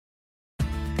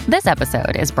This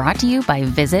episode is brought to you by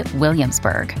Visit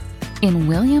Williamsburg. In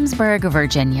Williamsburg,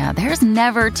 Virginia, there's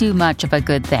never too much of a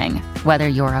good thing. Whether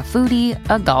you're a foodie,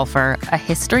 a golfer, a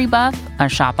history buff, a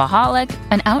shopaholic,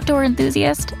 an outdoor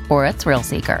enthusiast, or a thrill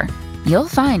seeker, you'll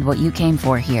find what you came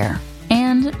for here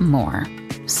and more.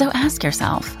 So ask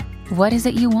yourself, what is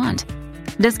it you want?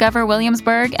 Discover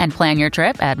Williamsburg and plan your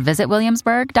trip at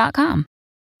visitwilliamsburg.com.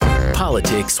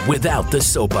 Politics without the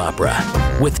soap opera,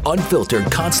 with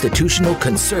unfiltered constitutional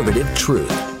conservative truth.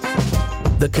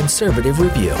 The Conservative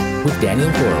Review with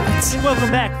Daniel Horowitz. Welcome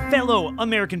back, fellow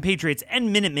American patriots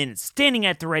and Minutemen, standing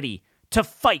at the ready to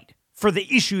fight for the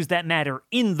issues that matter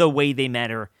in the way they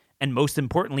matter, and most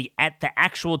importantly, at the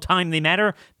actual time they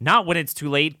matter, not when it's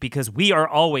too late, because we are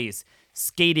always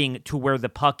skating to where the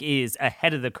puck is,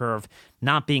 ahead of the curve,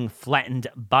 not being flattened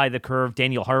by the curve.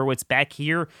 Daniel Horowitz back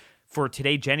here for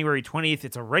today, January 20th.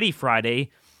 It's already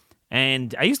Friday,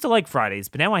 and I used to like Fridays,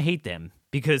 but now I hate them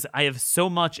because I have so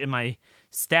much in my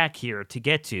stack here to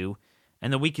get to,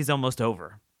 and the week is almost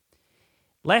over.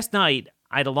 Last night,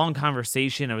 I had a long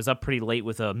conversation. I was up pretty late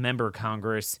with a member of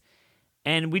Congress,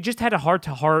 and we just had a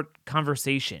heart-to-heart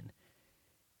conversation.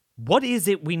 What is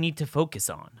it we need to focus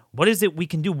on? What is it we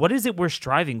can do? What is it we're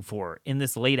striving for in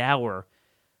this late hour,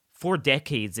 4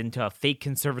 decades into a fake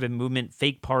conservative movement,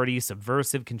 fake party,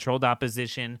 subversive, controlled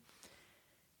opposition?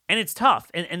 And it's tough.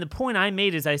 And the point I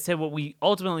made is I said what we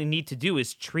ultimately need to do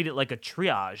is treat it like a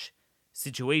triage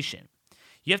situation.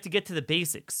 You have to get to the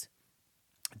basics.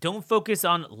 Don't focus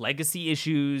on legacy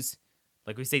issues,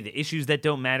 like we say, the issues that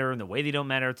don't matter and the way they don't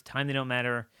matter at the time they don't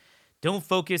matter. Don't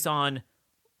focus on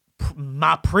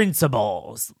my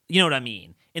principles, you know what I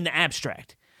mean, in the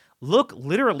abstract. Look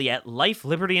literally at life,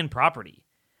 liberty, and property.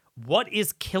 What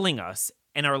is killing us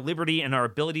and our liberty and our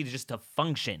ability to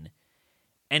function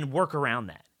and work around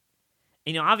that?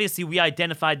 You know, obviously we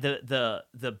identified the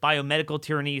biomedical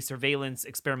tyranny, surveillance,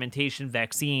 experimentation,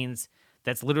 vaccines.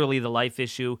 That's literally the life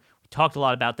issue. We talked a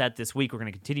lot about that this week. We're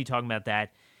going to continue talking about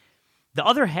that. The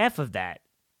other half of that,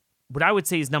 what I would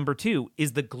say is number 2,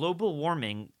 is the global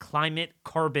warming, climate,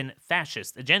 carbon,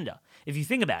 fascist agenda. If you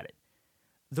think about it,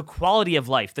 the quality of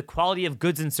life, the quality of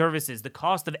goods and services, the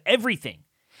cost of everything.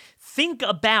 Think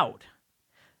about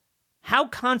how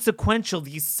consequential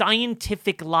these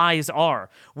scientific lies are,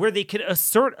 where they could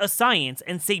assert a science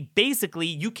and say, basically,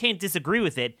 you can't disagree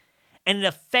with it, and it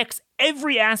affects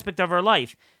every aspect of our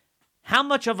life. How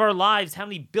much of our lives, how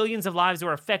many billions of lives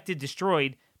were affected,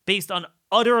 destroyed, based on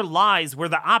utter lies where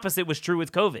the opposite was true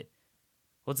with COVID?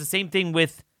 Well, it's the same thing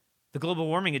with the global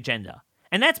warming agenda.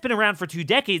 And that's been around for 2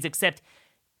 decades, except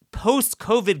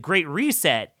post-COVID Great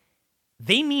Reset,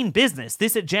 they mean business.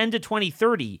 This Agenda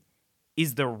 2030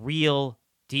 is the real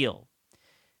deal.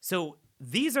 So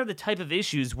these are the type of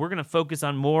issues we're going to focus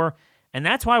on more, and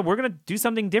that's why we're going to do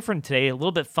something different today, a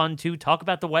little bit fun too, talk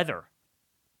about the weather.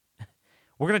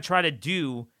 We're going to try to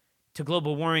do to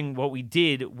global warming what we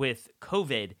did with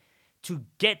COVID to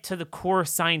get to the core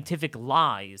scientific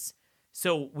lies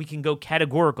so we can go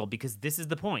categorical, because this is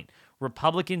the point.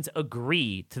 Republicans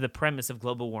agree to the premise of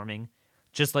global warming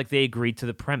just like they agreed to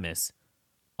the premise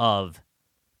of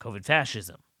COVID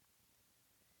fascism.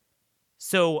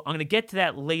 So I'm going to get to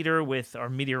that later with our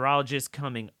meteorologist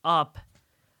coming up.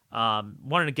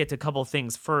 Wanted to get to a couple of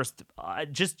things first.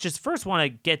 Just first want to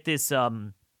get this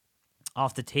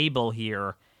off the table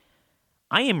here.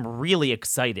 I am really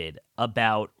excited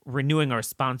about renewing our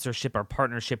sponsorship, our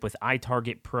partnership with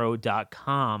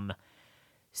itargetpro.com.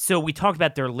 So we talked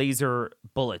about their laser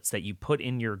bullets that you put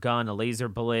in your gun, a laser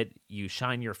bullet. You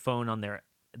shine your phone on their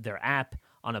app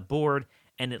on a board,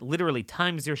 and it literally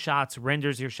times your shots,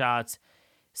 renders your shots,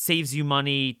 saves you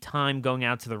money, time going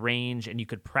out to the range, and you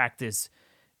could practice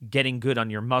getting good on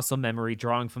your muscle memory,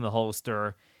 drawing from the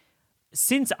holster.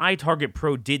 Since iTarget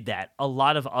Pro did that, a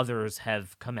lot of others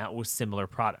have come out with similar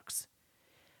products.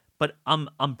 But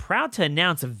I'm proud to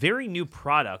announce a very new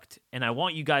product, and I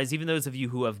want you guys, even those of you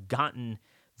who have gotten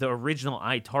the original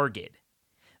iTarget,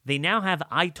 they now have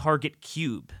iTarget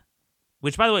Cube,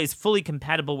 which, by the way, is fully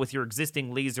compatible with your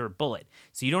existing laser bullet.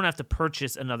 So you don't have to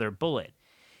purchase another bullet.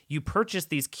 You purchase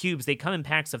these cubes. They come in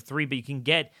packs of 3, but you can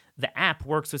get, the app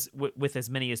works with as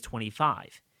many as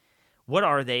 25. What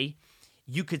are they?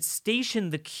 You could station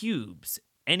the cubes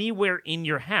anywhere in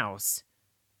your house.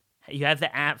 You have the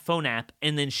phone app,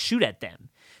 and then shoot at them.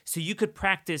 So you could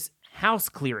practice house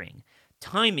clearing,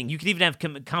 timing. You could even have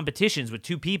competitions with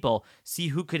 2 people, see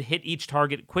who could hit each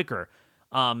target quicker.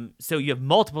 So you have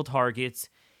multiple targets.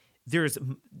 There's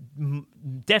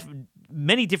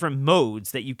many different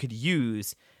modes that you could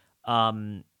use.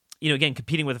 Again,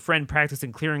 competing with a friend,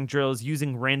 practicing clearing drills,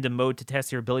 using random mode to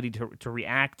test your ability to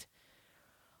react.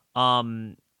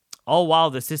 all while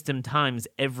the system times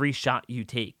every shot you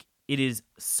take. It is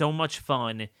so much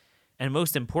fun, and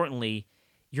most importantly,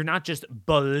 you're not just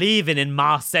believing in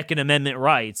my Second Amendment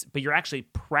rights, but you're actually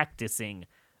practicing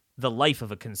the life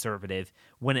of a conservative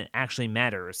when it actually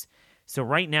matters. So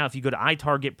right now, if you go to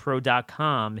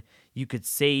itargetpro.com, you could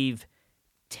save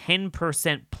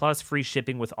 10% plus free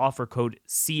shipping with offer code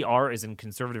CR, as in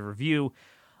Conservative Review.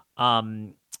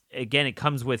 Again, it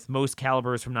comes with most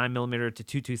calibers from 9mm to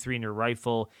 .223 in your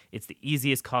rifle. It's the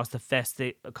easiest,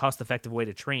 cost-effective way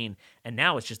to train, and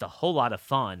now it's just a whole lot of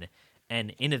fun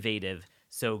and innovative.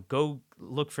 So go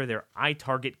look for their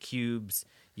iTarget cubes.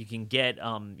 You can get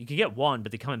one,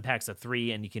 but they come in packs of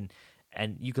 3, and you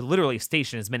can literally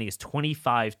station as many as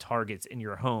 25 targets in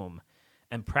your home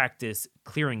and practice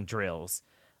clearing drills.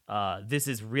 This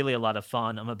is really a lot of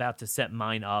fun. I'm about to set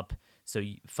mine up. So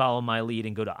you follow my lead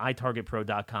and go to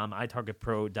itargetpro.com,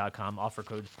 itargetpro.com, offer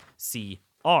code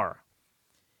CR.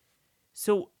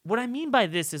 So what I mean by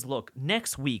this is, look,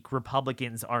 next week,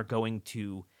 Republicans are going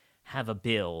to have a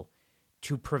bill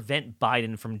to prevent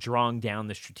Biden from drawing down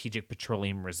the strategic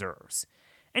petroleum reserves.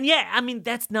 And yeah, I mean,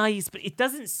 that's nice, but it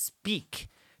doesn't speak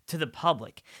to the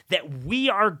public that we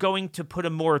are going to put a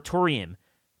moratorium.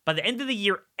 By the end of the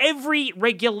year, every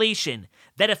regulation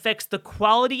that affects the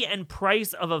quality and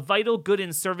price of a vital good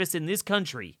and service in this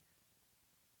country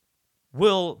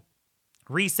will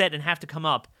reset and have to come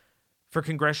up for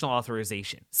congressional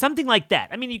authorization. Something like that.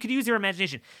 I mean, you could use your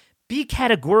imagination. Be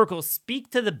categorical.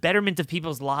 Speak to the betterment of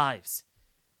people's lives.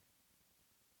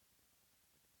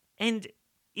 And,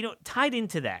 tied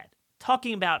into that,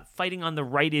 talking about fighting on the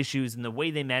right issues and the way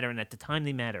they matter and at the time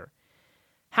they matter,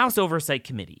 House Oversight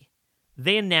Committee,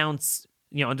 they announced,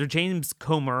 under James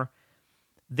Comer,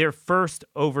 their first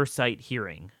oversight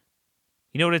hearing.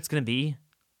 You know what it's going to be?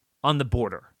 On the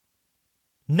border.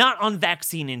 Not on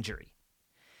vaccine injury.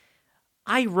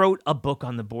 I wrote a book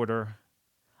on the border.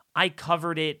 I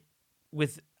covered it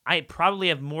I probably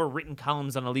have more written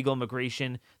columns on illegal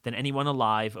immigration than anyone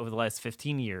alive over the last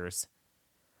 15 years.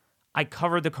 I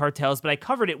covered the cartels, but I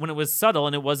covered it when it was subtle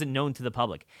and it wasn't known to the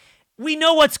public. We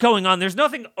know what's going on. There's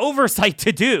nothing oversight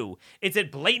to do. It's a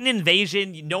blatant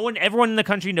invasion. Everyone in the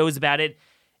country knows about it.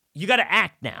 You got to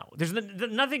act now. There's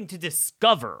nothing to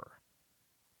discover.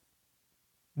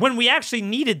 When we actually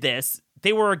needed this,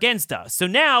 they were against us. So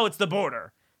now it's the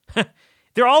border.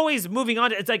 They're always moving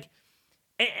on. It's like,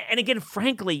 and again,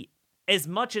 frankly, as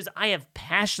much as I have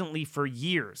passionately for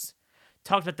years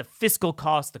talked about the fiscal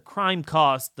cost, the crime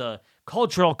cost, the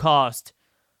cultural cost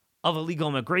of illegal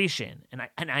immigration, and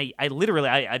I literally,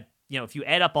 if you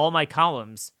add up all my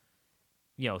columns,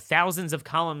 thousands of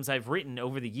columns I've written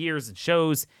over the years and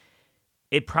shows,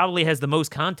 it probably has the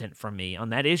most content from me on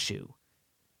that issue.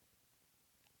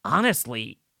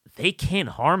 Honestly, they can't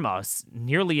harm us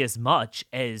nearly as much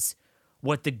as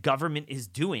what the government is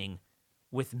doing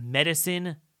with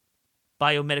medicine,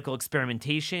 biomedical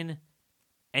experimentation,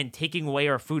 and taking away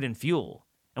our food and fuel.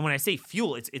 And when I say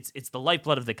fuel, it's the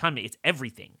lifeblood of the economy. It's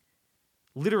everything.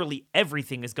 Literally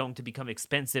everything is going to become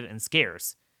expensive and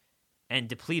scarce and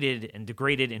depleted and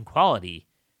degraded in quality.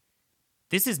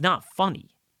 This is not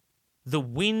funny. The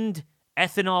wind,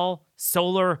 ethanol,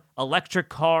 solar, electric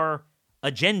car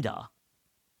agenda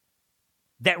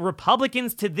that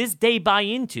Republicans to this day buy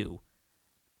into,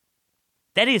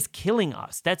 that is killing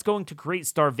us. That's going to create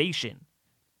starvation.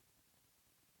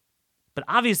 But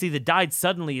obviously the died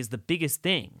suddenly is the biggest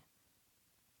thing.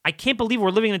 I can't believe we're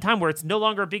living in a time where it's no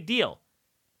longer a big deal.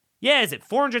 Yeah, is it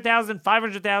 400,000,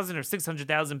 500,000, or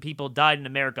 600,000 people died in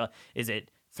America? Is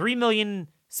it 3 million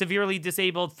severely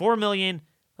disabled, 4 million?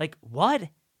 Like, what?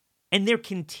 And they're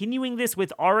continuing this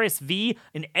with RSV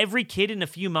in every kid in a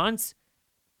few months?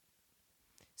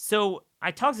 So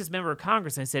I talked to this member of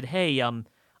Congress and I said, hey,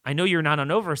 I know you're not on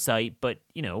oversight, but,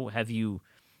 have you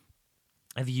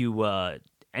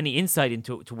any insight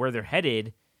into where they're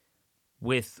headed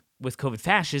with COVID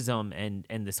fascism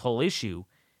and this whole issue?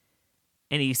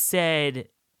 And he said,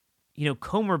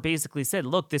 Comer basically said,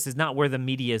 look, this is not where the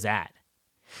media is at.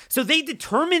 So they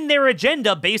determine their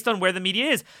agenda based on where the media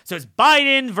is. So it's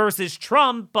Biden versus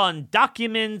Trump on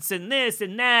documents and this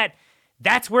and that.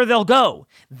 That's where they'll go.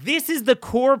 This is the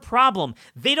core problem.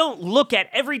 They don't look at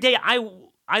every day.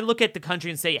 I look at the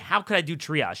country and say, how could I do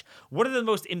triage? What are the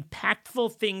most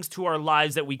impactful things to our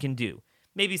lives that we can do?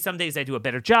 Maybe some days I do a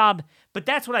better job, but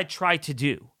that's what I try to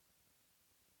do.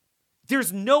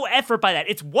 There's no effort by that.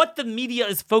 It's what the media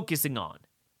is focusing on.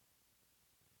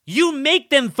 You make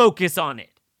them focus on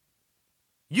it.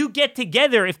 You get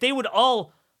together. If they would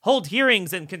all hold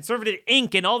hearings and Conservative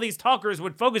Inc. and all these talkers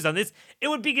would focus on this, it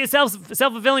would be a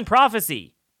self-fulfilling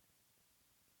prophecy.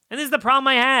 And this is the problem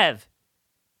I have.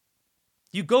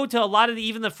 You go to a lot of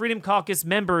even the Freedom Caucus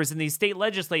members in these state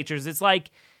legislatures, it's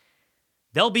like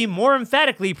they'll be more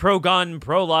emphatically pro-gun,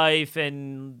 pro-life,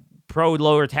 and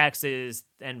pro-lower taxes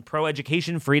and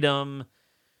pro-education freedom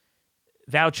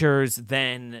vouchers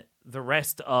than the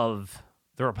rest of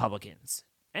the Republicans.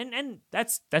 And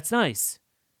that's nice.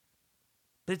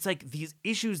 But it's like these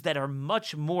issues that are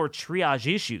much more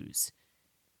triage issues,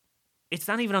 it's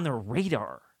not even on their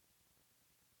radar.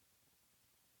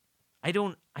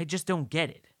 I just don't get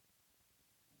it.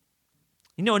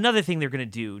 You know, another thing they're going to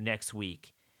do next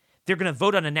week, they're going to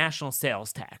vote on a national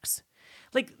sales tax.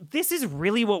 Like, this is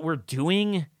really what we're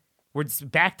doing? We're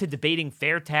back to debating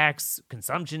fair tax,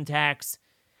 consumption tax.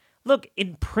 Look,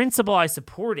 in principle, I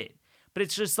support it. But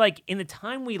it's just like, in the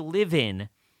time we live in,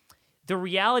 the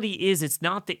reality is it's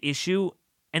not the issue.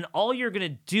 And all you're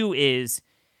going to do is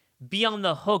be on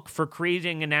the hook for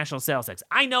creating a national sales tax.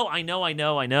 I know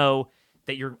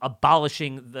that you're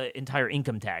abolishing the entire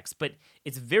income tax, but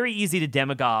it's very easy to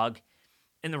demagogue.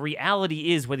 And the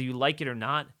reality is, whether you like it or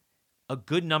not, a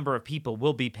good number of people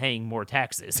will be paying more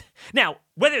taxes. Now,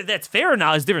 whether that's fair or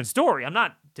not is a different story. I'm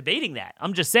not debating that.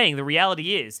 I'm just saying the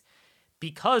reality is,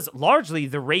 because largely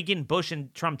the Reagan, Bush,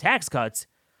 and Trump tax cuts,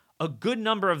 a good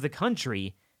number of the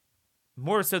country,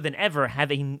 more so than ever,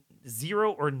 have a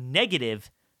zero or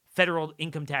negative federal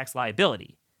income tax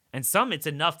liability. And some, it's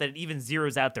enough that it even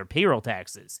zeroes out their payroll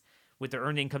taxes with their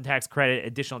earned income tax credit,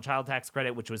 additional child tax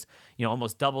credit, which was,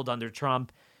 almost doubled under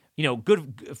Trump.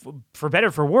 Good for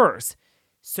better, for worse.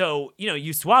 So,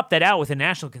 you swap that out with a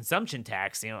national consumption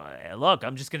tax. Look,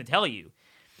 I'm just going to tell you.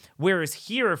 Whereas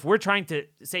here, if we're trying to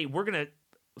say we're going to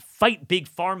fight Big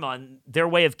Pharma on their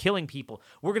way of killing people,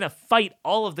 we're going to fight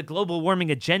all of the global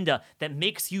warming agenda that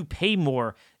makes you pay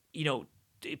more,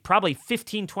 probably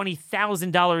 $15,000,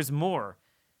 $20,000 more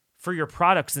for your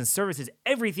products and services,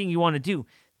 everything you want to do.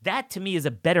 That, to me, is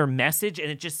a better message, and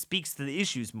it just speaks to the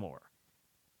issues more.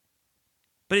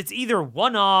 But it's either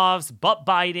one-offs, butt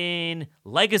biting,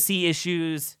 legacy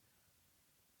issues.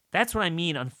 That's what I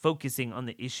mean on focusing on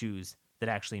the issues that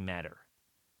actually matter.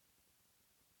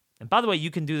 And by the way, you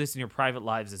can do this in your private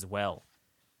lives as well.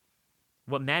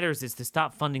 What matters is to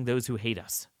stop funding those who hate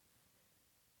us.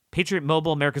 Patriot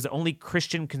Mobile, America's only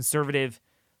Christian conservative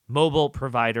mobile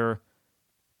provider,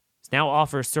 now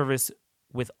offers service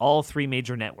with all three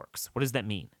major networks. What does that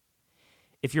mean?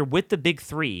 If you're with the big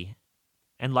three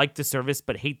and like the service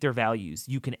but hate their values,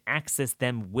 you can access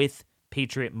them with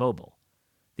Patriot Mobile.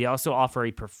 They also offer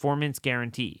a performance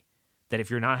guarantee that if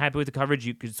you're not happy with the coverage,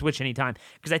 you could switch anytime.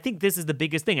 Because I think this is the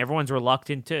biggest thing. Everyone's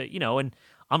reluctant to, and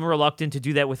I'm reluctant to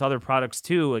do that with other products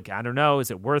too. Like, I don't know,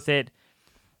 is it worth it?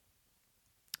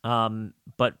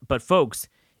 But folks,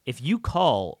 if you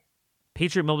call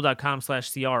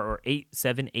PatriotMobile.com/CR or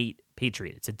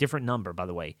 878-PATRIOT. It's a different number, by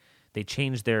the way. They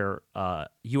changed their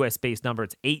U.S.-based number.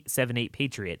 It's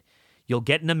 878-PATRIOT. You'll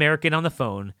get an American on the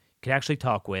phone, you can actually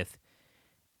talk with,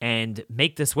 and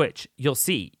make the switch. You'll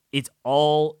see it's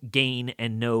all gain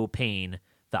and no pain,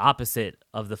 the opposite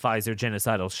of the Pfizer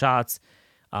genocidal shots.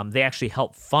 They actually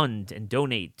help fund and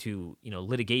donate to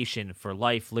litigation for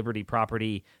life, liberty,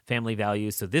 property, family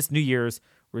values. So this New Year's,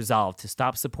 resolve to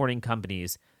stop supporting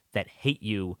companies that hate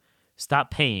you.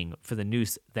 Stop paying for the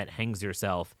noose that hangs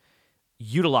yourself.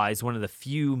 Utilize one of the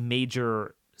few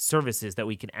major services that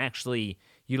we can actually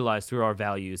utilize through our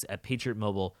values at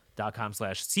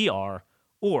patriotmobile.com/CR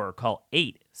or call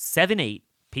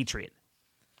 878-PATRIOT.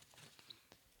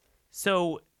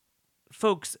 So,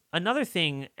 folks, another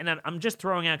thing, and I'm just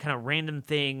throwing out kind of random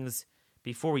things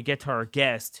before we get to our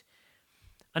guest.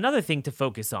 Another thing to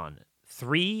focus on,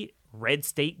 3 red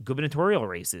state gubernatorial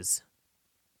races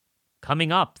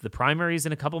coming up, the primaries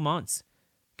in a couple months.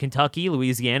 Kentucky,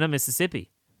 Louisiana,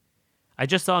 Mississippi. I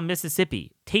just saw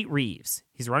Mississippi, Tate Reeves.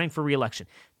 He's running for re-election.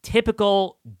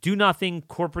 Typical do-nothing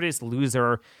corporatist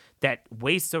loser that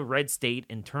wastes a red state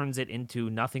and turns it into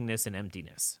nothingness and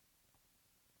emptiness.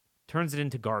 Turns it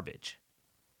into garbage.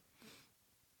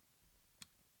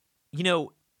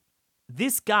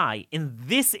 This guy in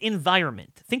this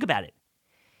environment, think about it.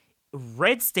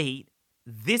 Red state,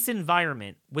 this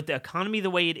environment, with the economy the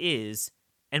way it is,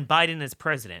 and Biden as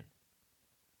president,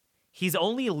 he's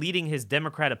only leading his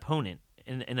Democrat opponent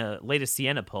in a latest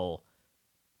Siena poll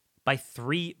by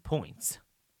 3 points.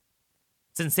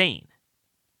 It's insane.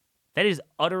 That is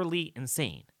utterly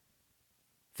insane.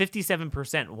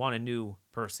 57% want a new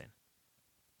person.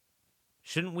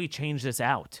 Shouldn't we change this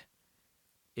out?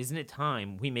 Isn't it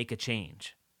time we make a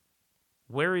change?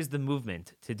 Where is the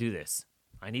movement to do this?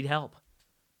 I need help.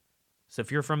 So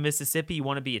if you're from Mississippi, you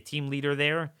want to be a team leader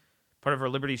there, part of our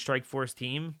Liberty Strike Force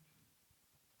team,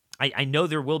 I know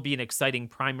there will be an exciting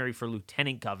primary for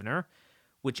lieutenant governor.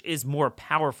 which is more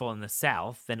powerful in the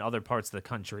South than other parts of the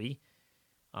country.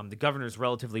 The governor's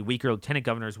relatively weaker. Lieutenant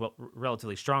governor's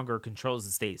relatively stronger, controls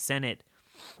the state Senate.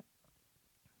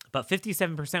 But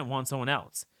 57% want someone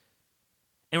else.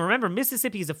 And remember,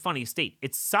 Mississippi is a funny state.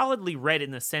 It's solidly red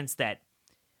in the sense that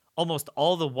almost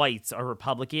all the whites are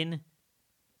Republican,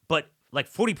 but like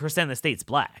 40% of the state's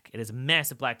black. It has a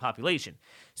massive black population.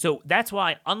 So that's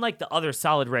why, unlike the other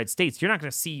solid red states, you're not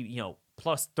going to see,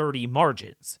 plus 30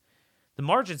 margins. The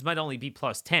margins might only be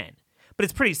plus 10. But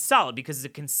it's pretty solid because it's a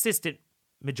consistent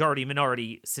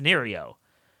majority-minority scenario.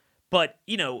 But,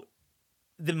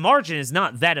 the margin is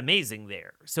not that amazing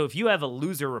there. So if you have a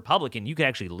loser Republican, you could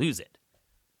actually lose it.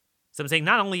 So I'm saying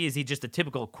not only is he just a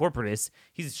typical corporatist,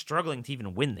 he's struggling to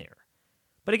even win there.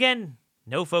 But again,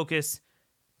 no focus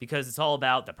because it's all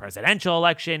about the presidential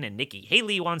election and Nikki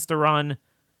Haley wants to run.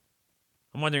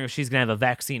 I'm wondering if she's going to have a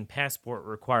vaccine passport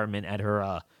requirement at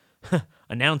her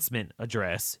announcement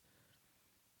address.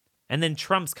 And then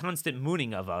Trump's constant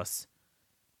mooning of us,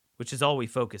 which is all we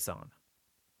focus on.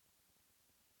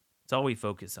 It's all we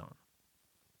focus on.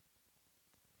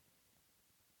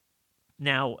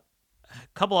 Now, a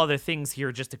couple other things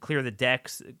here just to clear the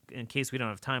decks in case we don't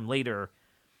have time later.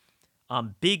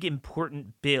 Big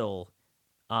important bill,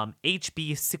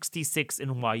 HB 66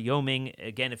 in Wyoming.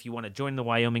 Again, if you want to join the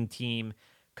Wyoming team,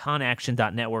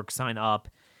 conaction.network, sign up.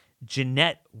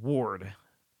 Jeanette Ward,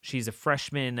 she's a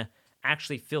freshman,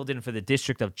 actually filled in for the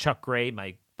district of Chuck Gray,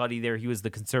 my buddy there. He was the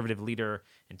conservative leader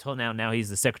until now. Now he's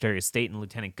the Secretary of State and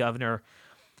Lieutenant Governor.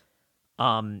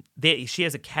 She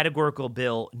has a categorical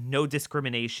bill, no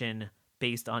discrimination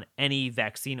based on any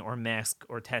vaccine or mask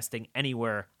or testing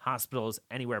anywhere, hospitals,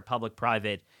 anywhere, public,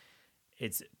 private.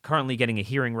 It's currently getting a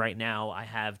hearing right now. I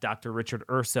have Dr. Richard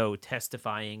Urso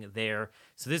testifying there.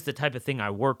 So this is the type of thing I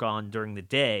work on during the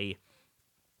day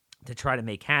to try to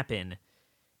make happen.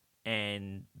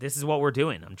 And this is what we're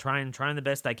doing. I'm trying the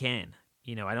best I can.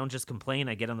 I don't just complain.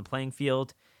 I get on the playing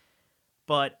field.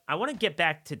 But I want to get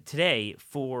back to today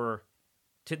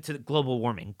to global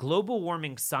warming. Global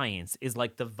warming science is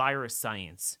like the virus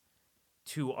science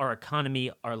to our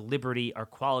economy, our liberty, our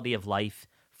quality of life,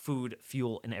 food,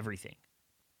 fuel, and everything.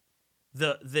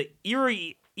 The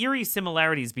eerie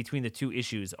similarities between the two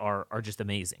issues are just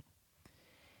amazing.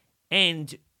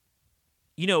 And,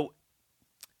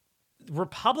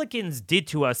 Republicans did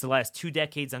to us the last 2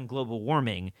 decades on global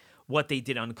warming what they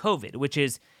did on COVID, which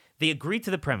is they agreed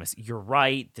to the premise. You're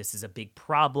right. This is a big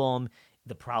problem.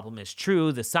 The problem is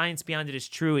true. The science behind it is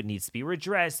true. It needs to be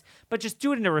redressed, but just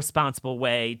do it in a responsible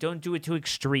way. Don't do it too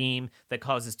extreme that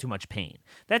causes too much pain.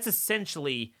 That's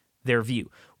essentially their view.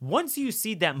 Once you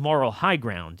see that moral high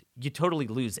ground, you totally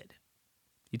lose it.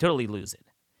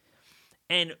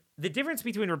 And the difference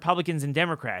between Republicans and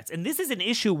Democrats, and this is an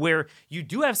issue where you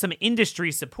do have some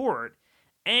industry support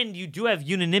and you do have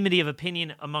unanimity of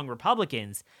opinion among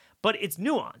Republicans, but it's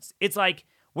nuanced. It's like,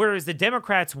 whereas the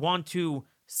Democrats want to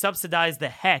subsidize the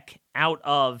heck out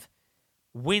of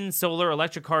wind, solar,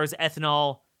 electric cars,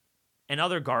 ethanol, and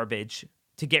other garbage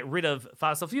to get rid of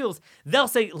fossil fuels, they'll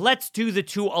say, let's do the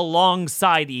two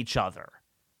alongside each other.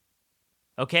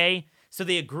 Okay? So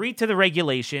they agree to the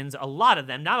regulations, a lot of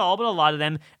them, not all, but a lot of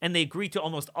them, and they agree to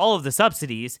almost all of the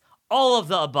subsidies, all of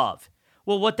the above.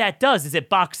 Well, what that does is it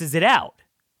boxes it out.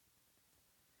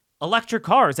 Electric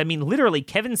cars, literally,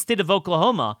 Kevin Stitt of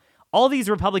Oklahoma, all these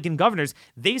Republican governors,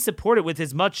 they support it with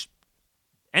as much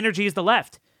energy as the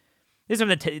left. This is from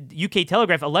the UK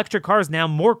Telegraph. Electric cars now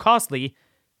more costly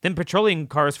than petroleum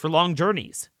cars for long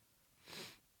journeys.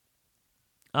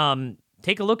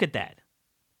 Take a look at that.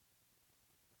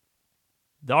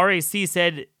 The RAC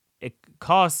said it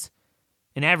costs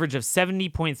an average of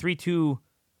 70.32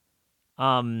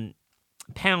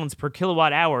 pounds per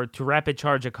kilowatt hour to rapid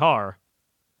charge a car.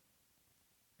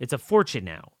 It's a fortune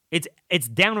now. It's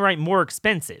downright more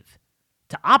expensive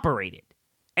to operate it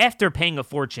after paying a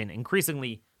fortune,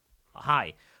 increasingly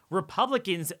high.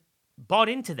 Republicans bought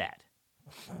into that.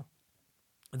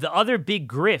 The other big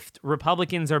grift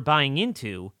Republicans are buying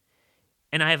into,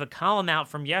 and I have a column out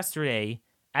from yesterday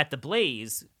at The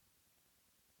Blaze.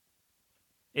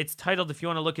 It's titled, if you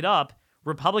want to look it up,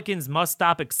 Republicans Must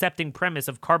Stop Accepting Premise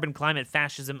of Carbon Climate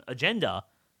Fascism Agenda.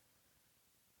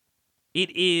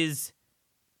 It is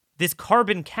this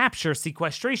carbon capture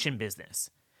sequestration business.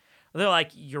 They're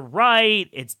like, you're right,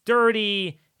 it's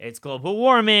dirty, it's global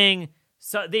warming.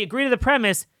 So they agree to the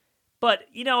premise, but,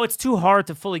 it's too hard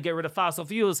to fully get rid of fossil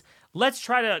fuels. Let's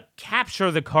try to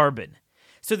capture the carbon.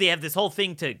 So they have this whole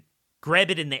thing to grab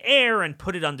it in the air and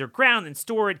put it underground and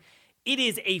store it. It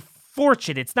is a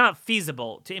fortune. It's not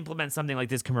feasible to implement something like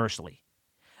this commercially.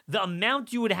 the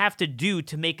amount you would have to do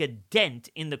to make a dent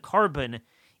in the carbon,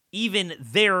 even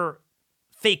their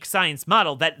fake science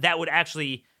model, that would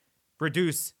actually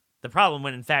reduce the problem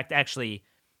when in fact actually,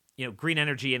 green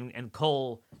energy and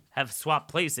coal have swapped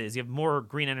places. You have more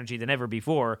green energy than ever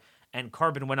before, and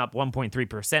carbon went up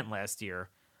 1.3% last year.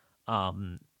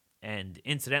 And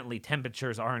incidentally,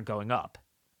 temperatures aren't going up.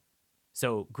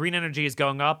 So green energy is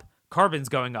going up, carbon's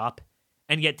going up,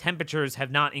 and yet temperatures have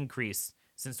not increased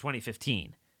since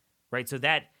 2015, right? So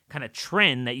that kind of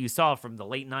trend that you saw from the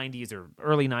late 90s or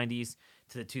early 90s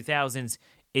to the 2000s,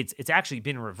 it's actually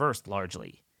been reversed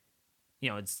largely.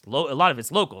 It's a lot of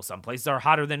it's local. Some places are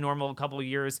hotter than normal a couple of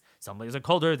years. Some places are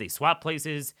colder. They swap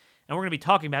places. And we're going to be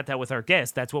talking about that with our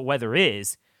guest. That's what weather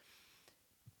is.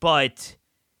 But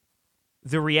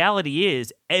the reality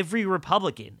is every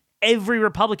Republican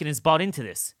is bought into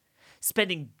this,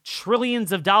 spending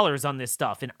trillions of dollars on this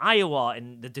stuff in Iowa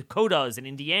and the Dakotas and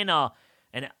Indiana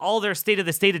and all their state of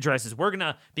the state addresses. We're going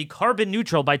to be carbon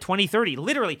neutral by 2030.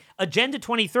 Literally, Agenda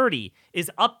 2030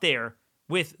 is up there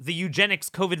with the eugenics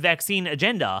COVID vaccine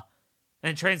agenda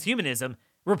and transhumanism.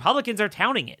 Republicans are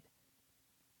touting it.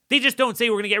 They just don't say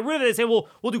we're going to get rid of it. They say,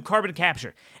 we'll do carbon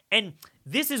capture. And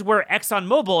this is where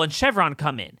ExxonMobil and Chevron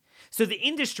come in. So the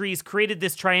industries created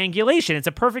this triangulation. It's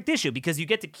a perfect issue because you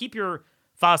get to keep your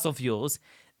fossil fuels.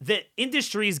 The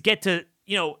industries get to,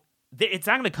 it's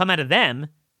not going to come out of them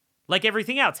like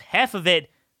everything else. Half of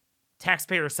it,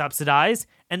 taxpayers subsidize,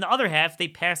 and the other half, they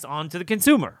pass on to the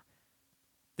consumer.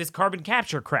 This carbon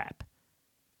capture crap.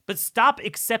 But stop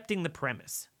accepting the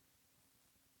premise.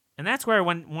 And that's where I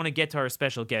want to get to our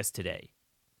special guest today.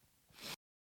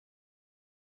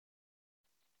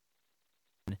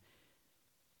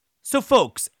 So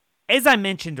folks, as I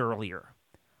mentioned earlier,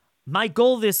 my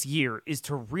goal this year is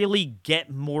to really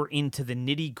get more into the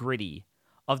nitty-gritty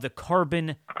of the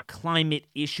carbon climate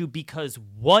issue because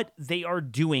what they are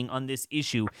doing on this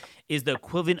issue is the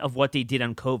equivalent of what they did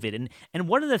on COVID. And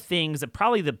one of the things,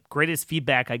 probably the greatest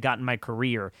feedback I got in my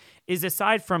career, is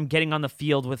aside from getting on the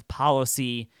field with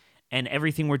policy and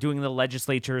everything we're doing in the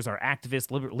legislatures, our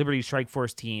activists, Liberty Strike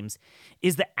Force teams,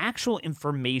 is the actual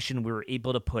information we were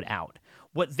able to put out.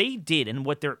 What they did and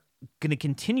what they're going to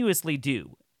continuously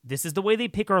do, this is the way they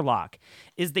pick our lock,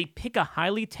 is they pick a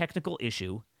highly technical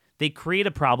issue, they create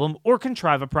a problem or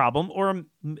contrive a problem or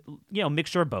a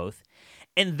mixture of both,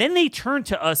 and then they turn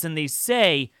to us and they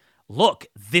say, look,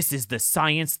 this is the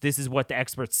science, this is what the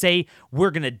experts say,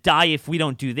 we're going to die if we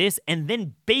don't do this, and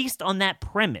then based on that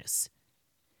premise,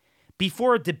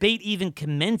 before a debate even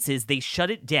commences, they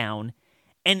shut it down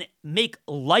and make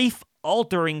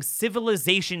life-altering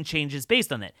civilization changes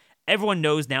based on that. Everyone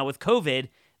knows now with COVID,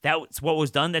 that's what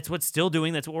was done, that's what's still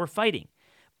doing, that's what we're fighting.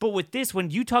 But with this, when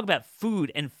you talk about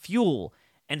food and fuel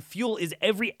is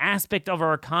every aspect of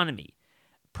our economy,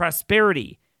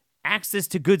 prosperity, access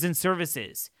to goods and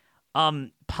services,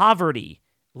 poverty,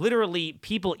 literally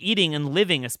people eating and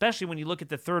living, especially when you look at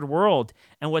the third world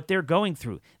and what they're going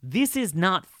through. This is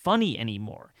not funny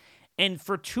anymore. And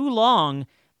for too long,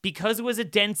 because it was a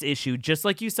dense issue, just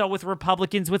like you saw with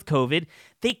Republicans with COVID,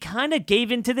 they kind of gave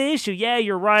into the issue. Yeah,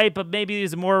 you're right, but maybe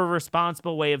there's a more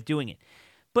responsible way of doing it.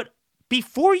 But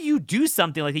before you do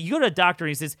something like that, you go to a doctor and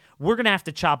he says, we're going to have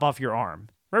to chop off your arm,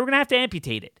 right? We're going to have to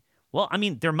amputate it. Well, I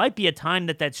mean, there might be a time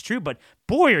that that's true, but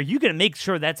boy, are you going to make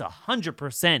sure that's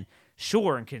 100%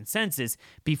 sure and consensus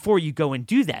before you go and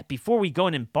do that, before we go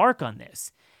and embark on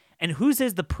this. And who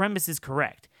says the premise is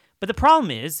correct? But the problem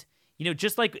is,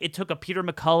 just like it took a Peter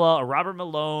McCullough, a Robert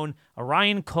Malone, a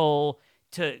Ryan Cole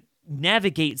to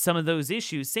navigate some of those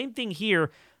issues, same thing here.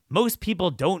 Most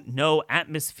people don't know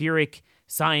atmospheric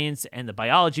science and the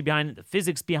biology behind it, the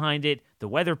physics behind it, the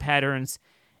weather patterns.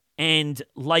 And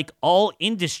like all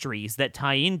industries that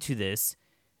tie into this,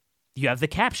 you have the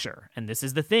capture. And this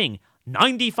is the thing.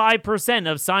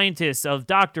 95% of scientists, of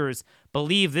doctors,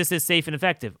 believe this is safe and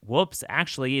effective. Whoops,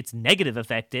 actually, it's negative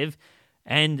effective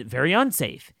and very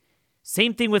unsafe.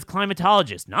 Same thing with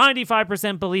climatologists.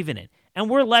 95% believe in it. And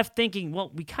we're left thinking,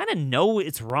 well, we kind of know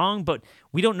it's wrong, but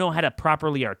we don't know how to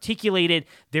properly articulate it.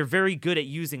 They're very good at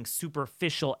using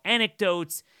superficial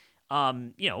anecdotes.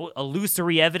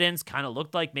 Illusory evidence kind of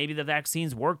looked like maybe the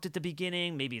vaccines worked at the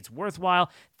beginning. Maybe it's worthwhile.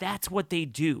 That's what they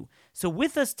do. So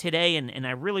with us today, and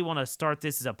I really want to start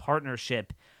this as a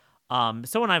partnership,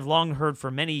 someone I've long heard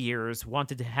for many years,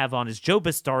 wanted to have on is Joe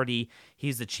Bastardi.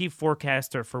 He's the chief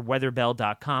forecaster for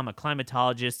weatherbell.com, a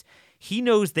climatologist. He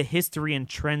knows the history and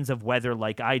trends of weather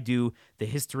like I do, the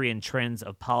history and trends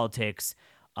of politics.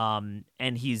 And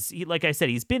like I said,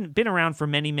 he's been around for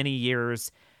many, many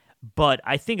years. But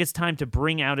I think it's time to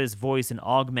bring out his voice and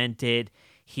augment it.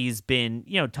 He's been,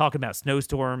 talking about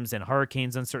snowstorms and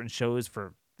hurricanes on certain shows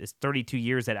for his 32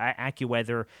 years at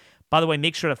AccuWeather. By the way,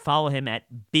 make sure to follow him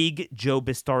at Big Joe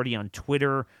Bastardi on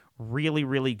Twitter. Really,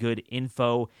 really good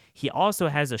info. He also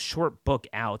has a short book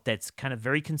out that's kind of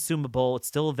very consumable. It's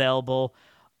still available.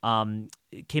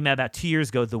 It came out about 2 years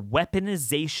ago, The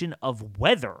Weaponization of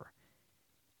Weather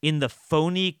in the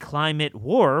Phony Climate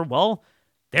War. Well,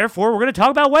 therefore, we're going to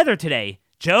talk about weather today.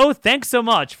 Joe, thanks so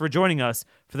much for joining us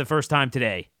for the first time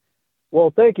today.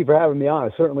 Well, thank you for having me on.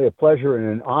 It's certainly a pleasure and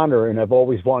an honor, and I've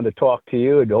always wanted to talk to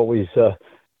you and always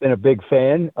been a big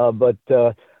fan. But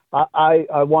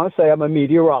I want to say I'm a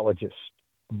meteorologist,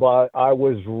 but I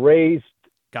was raised.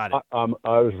 Got it.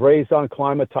 I was raised on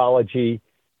climatology,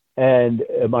 and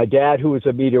my dad, who was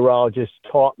a meteorologist,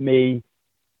 taught me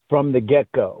from the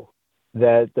get-go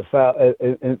that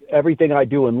everything I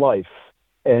do in life,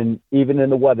 and even in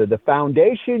the weather, the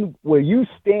foundation where you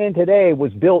stand today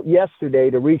was built yesterday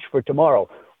to reach for tomorrow.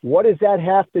 What does that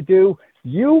have to do?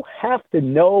 You have to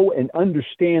know and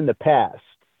understand the past,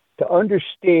 to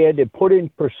understand and put in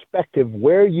perspective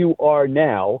where you are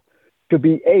now to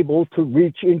be able to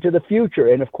reach into the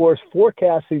future. And of course,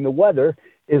 forecasting the weather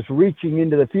is reaching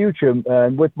into the future.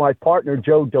 And with my partner,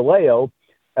 Joe DeLeo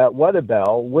at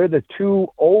Weatherbell, we're the two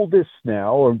oldest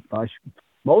now, or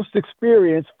most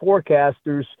experienced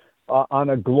forecasters on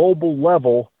a global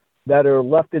level that are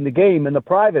left in the game in the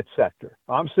private sector.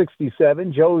 I'm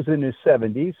 67, Joe's in his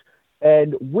 70s,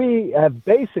 and we have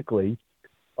basically,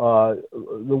 the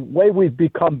way we've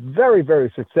become very,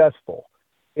 very successful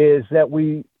is that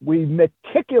we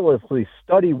meticulously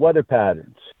study weather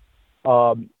patterns.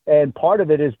 And part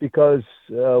of it is because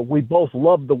we both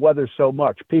love the weather so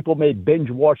much. People may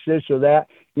binge watch this or that.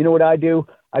 You know what I do?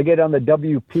 I get on the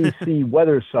WPC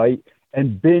weather site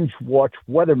and binge watch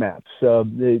weather maps.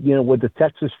 With the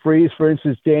Texas freeze, for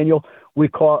instance, Daniel, we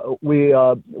call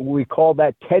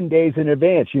that 10 days in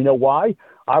advance. You know why?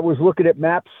 I was looking at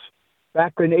maps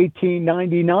back in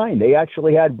 1899. They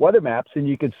actually had weather maps, and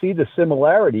you could see the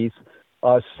similarities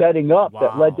setting up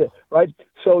that led to, right?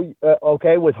 So,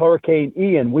 with Hurricane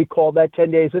Ian, we call that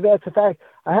 10 days in advance. In fact,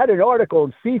 I had an article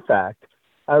in CFACT.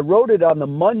 I wrote it on the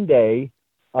Monday,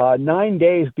 9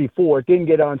 days before. It didn't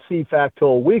get on CFACT till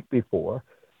a week before.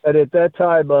 And at that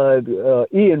time,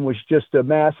 Ian was just a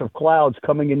mass of clouds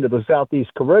coming into the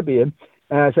Southeast Caribbean.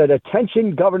 And I said,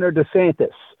 attention, Governor DeSantis.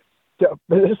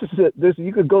 This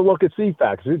you could go look at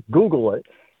CFACT, Google it,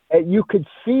 and you could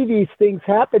see these things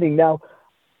happening. Now,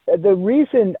 the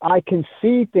reason I can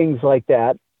see things like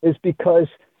that is because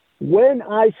when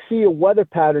I see a weather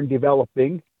pattern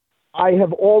developing, I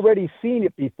have already seen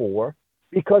it before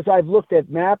because I've looked at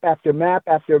map after map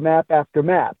after map after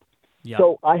map. Yeah.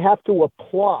 So I have to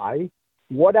apply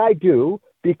what I do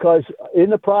because in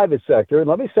the private sector, and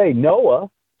let me say NOAA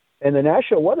and the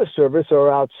National Weather Service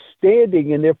are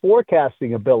outstanding in their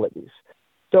forecasting abilities.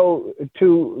 So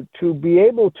to be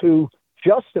able to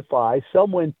justify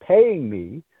someone paying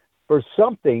me for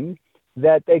something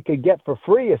that they could get for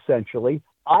free, essentially,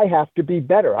 I have to be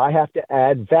better. I have to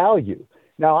add value.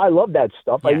 Now, I love that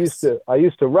stuff. Yes. I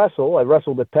used to wrestle. I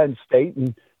wrestled at Penn State,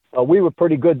 and we were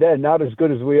pretty good then, not as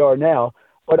good as we are now.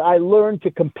 But I learned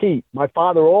to compete. My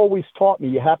father always taught me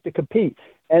you have to compete.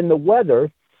 And the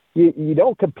weather, you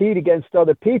don't compete against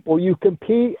other people. You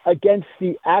compete against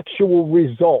the actual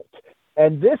result.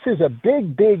 And this is a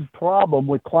big, big problem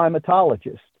with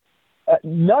climatologists.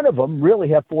 None of them really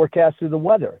have forecasted the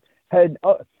weather. And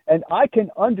I can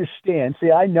understand.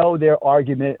 See, I know their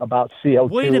argument about CO2.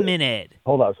 Wait a minute.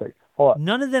 Hold on a second. Hold on.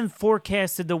 None of them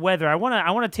forecasted the weather. I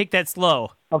want to take that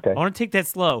slow. Okay. I want to take that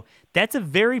slow. That's a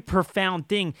very profound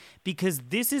thing because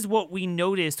this is what we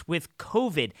noticed with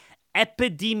COVID.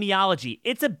 Epidemiology.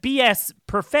 It's a BS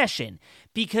profession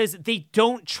because they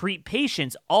don't treat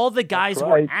patients. All the guys who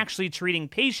are actually treating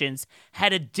patients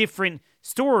had a different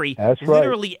story. That's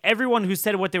Literally everyone who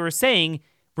said what they were saying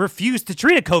refused to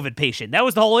treat a COVID patient. That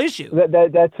was the whole issue.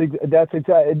 That's exactly.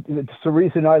 It's the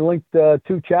reason I linked 2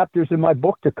 chapters in my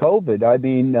book to COVID. I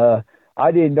mean,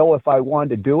 I didn't know if I wanted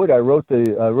to do it.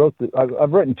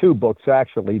 I've written 2 books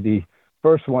actually. The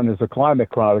first one is the Climate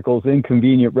Chronicles,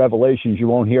 Inconvenient Revelations You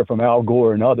Won't Hear from Al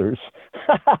Gore and Others.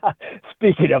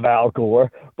 Speaking of Al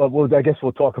Gore, but I guess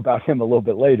we'll talk about him a little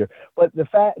bit later. But the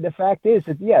fact is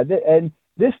that, and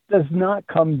this does not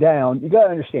come down. You got to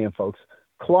understand, folks,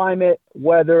 climate,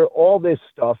 weather, all this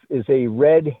stuff is a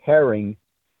red herring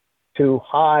to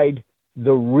hide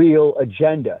the real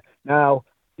agenda. Now,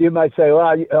 you might say,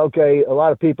 well, okay, a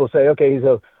lot of people say, okay, he's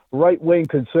a right-wing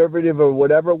conservative or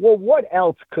whatever. Well, what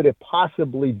else could it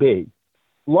possibly be?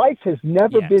 Life has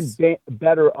never been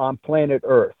better on planet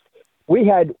Earth. We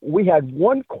had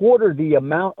 1/4 the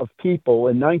amount of people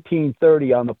in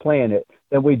 1930 on the planet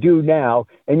than we do now,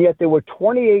 and yet there were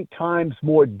 28 times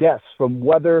more deaths from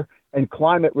weather and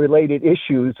climate-related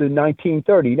issues in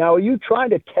 1930. Now, are you trying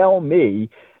to tell me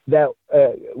that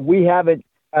we haven't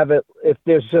if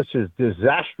there's such a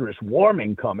disastrous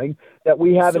warming coming, that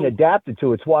we haven't adapted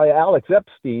to? It's why Alex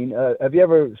Epstein, have you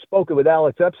ever spoken with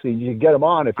Alex Epstein? You can get him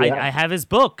on if you I have his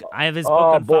book. I have his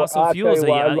book on fossil fuels.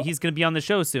 He's going to be on the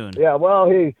show soon. Yeah, well,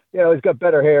 he's got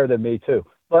better hair than me too.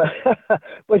 But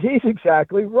but he's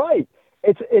exactly right.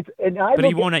 But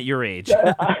he won't at your age.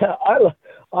 I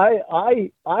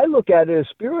look at it a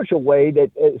spiritual way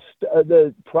that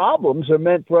the problems are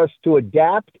meant for us to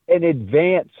adapt and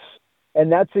advance. And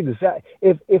that's even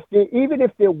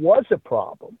if there was a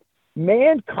problem,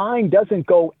 mankind doesn't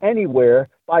go anywhere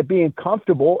by being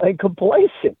comfortable and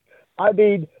complacent. I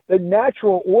mean, the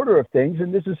natural order of things,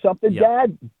 and this is something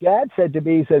Dad said to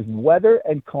me, he says, weather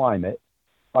and climate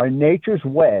are nature's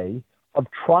way of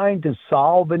trying to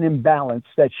solve an imbalance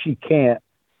that she can't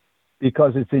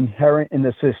because it's inherent in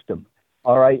the system.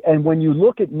 All right. And when you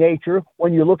look at nature,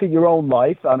 when you look at your own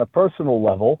life on a personal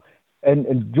level,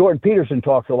 and Jordan Peterson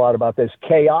talks a lot about this,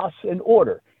 chaos and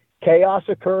order. Chaos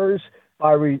occurs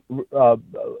by,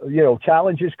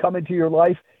 challenges come into your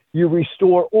life. You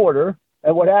restore order.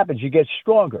 And what happens? You get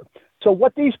stronger. So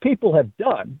what these people have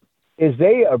done is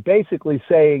they are basically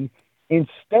saying,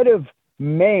 instead of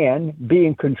man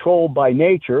being controlled by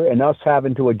nature and us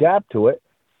having to adapt to it,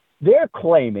 they're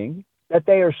claiming that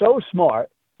they are so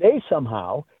smart, they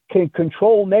somehow can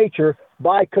control nature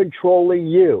by controlling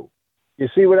you. You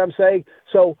see what I'm saying?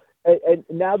 So, and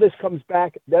now this comes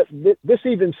back, this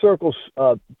even circles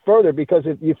further, because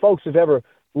if you folks have ever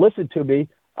listened to me,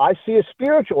 I see a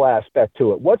spiritual aspect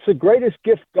to it. What's the greatest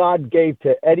gift God gave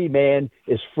to any man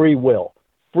is free will,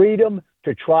 freedom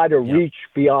to try to reach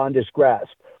beyond his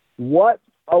grasp. What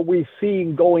are we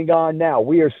seeing going on now?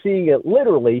 We are seeing it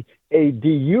literally a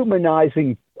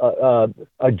dehumanizing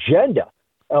agenda,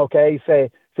 okay?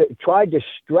 Try to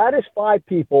stratify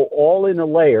people all in a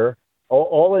layer,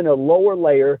 all in a lower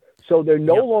layer, so they're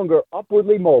no longer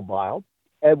upwardly mobile.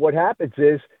 And what happens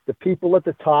is the people at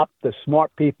the top, the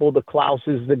smart people, the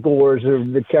Klauses, the Gores, or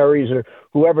the Kerrys, or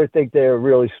whoever think they're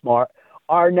really smart,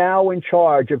 are now in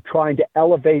charge of trying to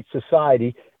elevate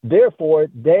society. Therefore,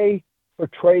 they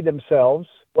portray themselves,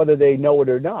 whether they know it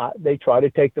or not, they try to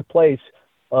take the place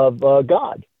of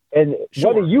God. And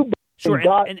whether you believe in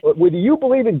God, whether you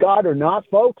believe in God or not,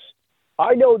 folks,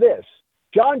 I know this.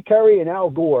 John Kerry and Al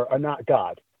Gore are not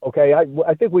God. Okay,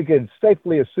 I think we can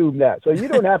safely assume that. So you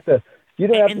don't have to.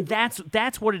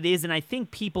 That's what it is, and I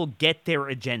think people get their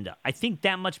agenda. I think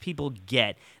that much people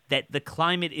get that the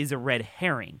climate is a red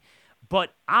herring.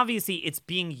 But obviously it's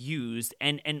being used,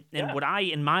 and what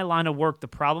in my line of work, the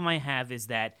problem I have is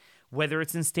that whether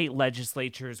it's in state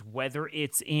legislatures, whether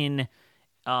it's in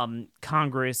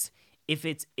Congress, if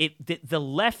the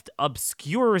left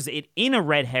obscures it in a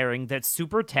red herring that's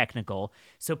super technical,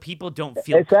 so people don't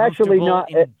feel comfortable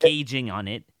engaging on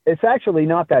it. It's actually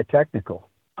not that technical.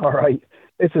 All right,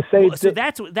 it's the same. So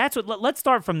that's what. Let's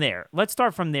start from there.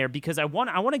 Because I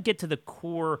want to get to the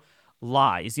core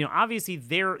lies. Obviously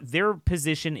their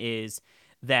position is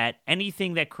that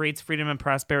anything that creates freedom and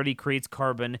prosperity creates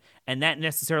carbon, and that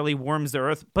necessarily warms the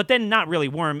earth, but then not really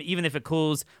warm, even if it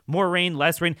cools, more rain,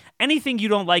 less rain. Anything you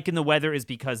don't like in the weather is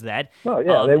because of that. Oh,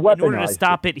 yeah, they weaponize in order to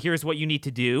stop it, here's what you need to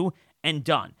do, and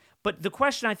done. But the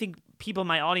question I think people in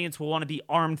my audience will want to be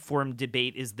armed for in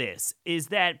debate is this, is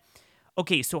that,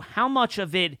 okay, so how much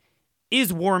of it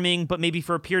is warming, but maybe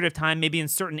for a period of time, maybe in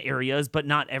certain areas, but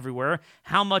not everywhere?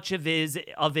 How much of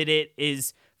it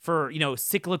is for,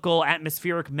 cyclical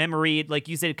atmospheric memory? Like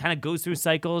you said, it kind of goes through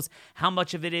cycles. How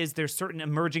much of it is there's certain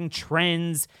emerging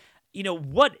trends?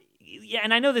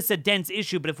 And I know this is a dense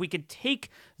issue, but if we could take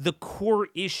the core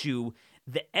issue,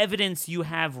 the evidence you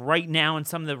have right now and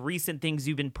some of the recent things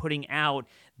you've been putting out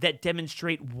that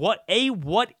demonstrate what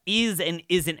is and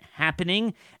isn't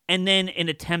happening, and then an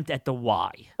attempt at the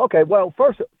why. Okay, well,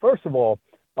 first of all,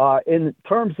 in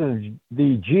terms of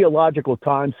the geological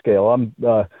timescale, I'm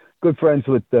good friends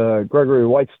with Gregory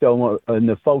Whitestone and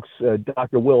the folks,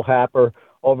 Dr. Will Happer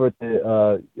over at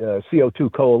the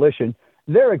CO2 Coalition.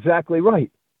 They're exactly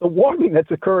right. The warming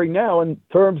that's occurring now in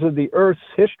terms of the Earth's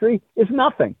history is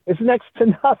nothing. It's next to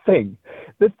nothing.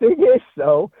 The thing is,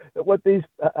 though, that what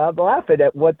I'm laughing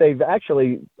at what they've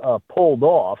actually pulled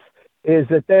off is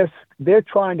that they're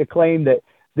trying to claim that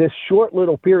this short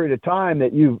little period of time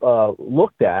that you've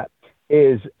looked at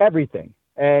is everything.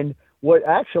 And what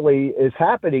actually is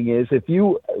happening is, if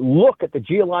you look at the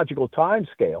geological time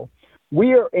scale,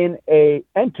 we are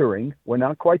entering, we're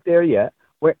not quite there yet,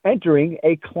 we're entering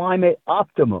a climate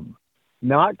optimum,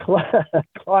 not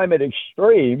climate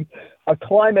extreme, a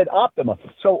climate optimum.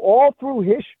 So all through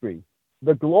history,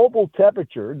 the global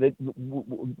temperature that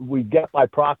we get by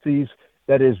proxies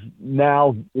that is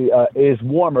now is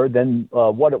warmer than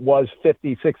what it was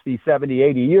 50, 60, 70,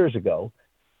 80 years ago.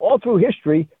 All through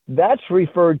history, that's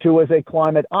referred to as a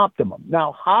climate optimum.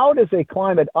 Now, how does a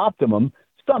climate optimum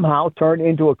somehow turn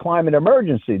into a climate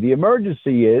emergency? The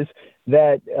emergency is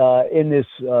that in this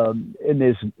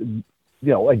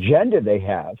agenda they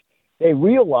have, they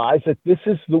realize that this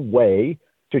is the way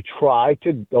to try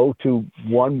to go to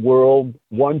one world,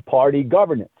 one party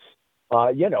governance.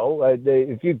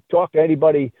 If you talk to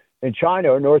anybody in China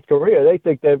or North Korea, they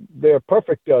think that they're a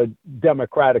perfect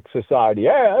democratic society.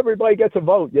 Yeah, everybody gets a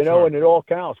vote, Sure. and it all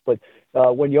counts. But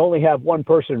when you only have one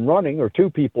person running or two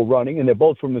people running, and they're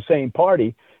both from the same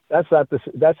party, that's not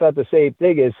the same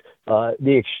thing as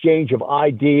the exchange of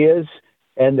ideas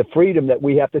and the freedom that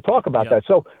we have to talk about that.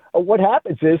 So what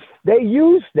happens is they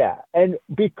use that, and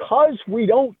because we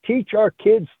don't teach our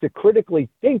kids to critically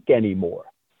think anymore.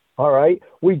 All right.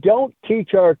 We don't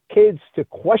teach our kids to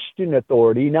question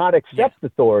authority, not accept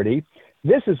authority.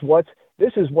 This is what's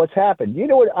happened. You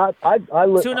know what?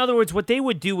 So in other words, what they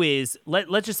would do is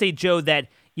let's just say, Joe, that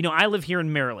I live here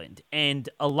in Maryland, and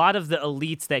a lot of the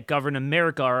elites that govern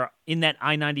America are in that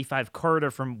I-95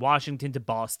 corridor from Washington to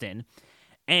Boston,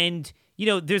 and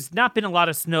there's not been a lot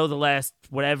of snow the last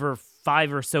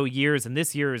 5 or so years, and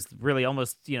this year is really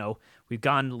almost we've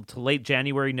gone to late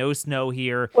January, no snow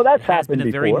here. Well, that's has happened been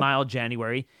a very before. mild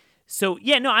January. So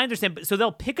I understand. So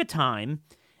they'll pick a time,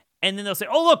 and then they'll say,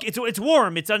 "Oh, look, it's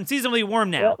warm. It's unseasonably warm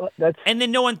now." And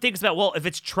then no one thinks about, well, if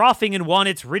it's troughing in one,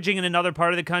 it's ridging in another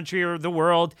part of the country or the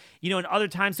world, in other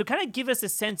times. So kind of give us a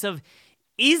sense of,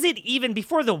 is it even,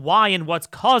 before the why and what's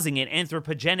causing it,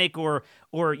 anthropogenic or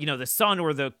the sun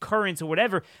or the currents or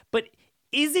whatever, but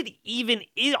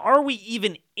are we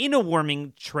even in a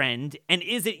warming trend, and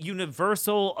is it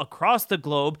universal across the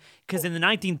globe? Because in the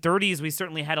 1930s, we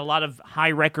certainly had a lot of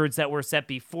high records that were set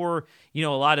before, a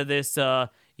lot of this,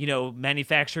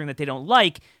 manufacturing that they don't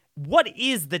like. What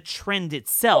is the trend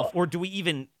itself, or could we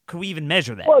even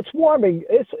measure that? Well, it's warming.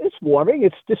 It's warming.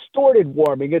 It's distorted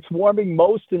warming. It's warming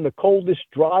most in the coldest,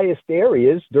 driest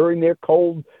areas during their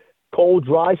cold,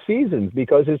 dry seasons,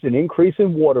 because it's an increase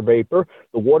in water vapor.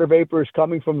 The water vapor is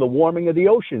coming from the warming of the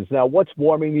oceans. Now, what's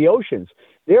warming the oceans?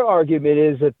 Their argument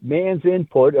is that man's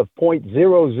input of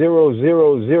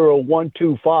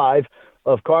 0.0000125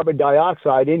 of carbon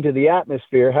dioxide into the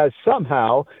atmosphere has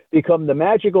somehow become the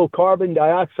magical carbon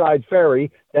dioxide fairy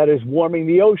that is warming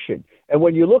the ocean. And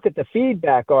when you look at the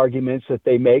feedback arguments that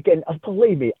they make, and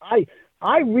believe me,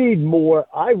 I read more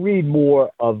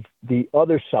of the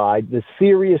other side, the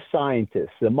serious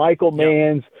scientists, the Michael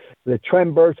Manns, the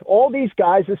Trenberts, all these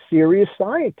guys are serious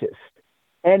scientists.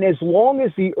 And as long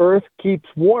as the Earth keeps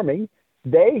warming,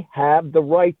 they have the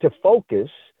right to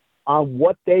focus on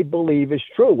what they believe is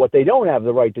true. What they don't have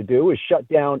the right to do is shut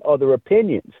down other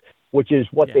opinions, which is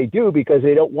what they do because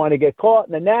they don't want to get caught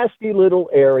in the nasty little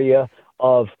area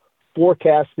of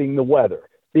forecasting the weather.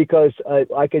 Because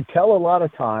I can tell a lot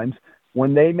of times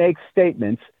when they make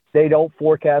statements, they don't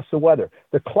forecast the weather.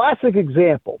 The classic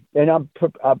example, and I'm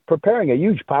preparing a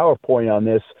huge PowerPoint on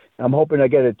this. I'm hoping I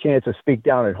get a chance to speak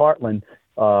down at Heartland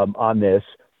on this.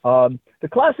 The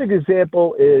classic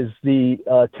example is the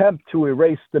attempt to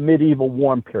erase the medieval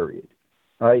warm period.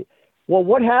 Right? Well,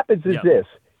 what happens is this.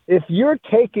 If you're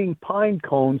taking pine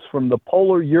cones from the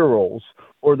polar Urals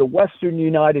or the western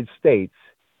United States,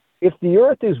 if the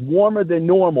Earth is warmer than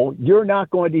normal, you're not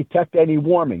going to detect any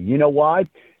warming. You know why?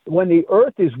 When the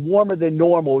Earth is warmer than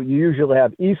normal, you usually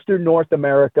have Eastern North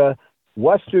America,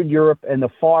 Western Europe, and the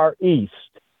Far East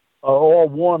are all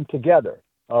warm together.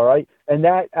 All right, and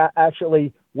that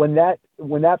actually, when that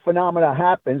phenomena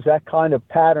happens, that kind of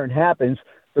pattern happens,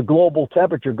 the global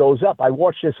temperature goes up. I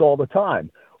watch this all the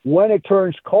time. When it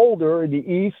turns colder in the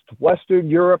East, Western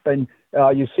Europe, and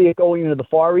you see it going into the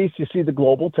Far East, you see the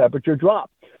global temperature drop.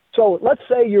 So let's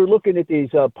say you're looking at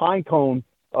these pine cone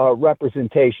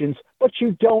representations, but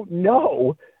you don't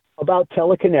know about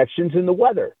teleconnections in the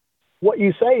weather. What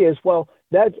you say is, well,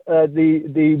 that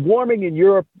the warming in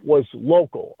Europe was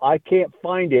local. I can't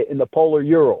find it in the polar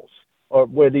Urals or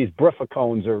where these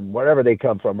brieficones or wherever they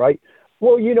come from, right?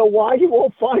 Well, you know why you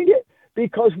won't find it?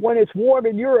 Because when it's warm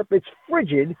in Europe, it's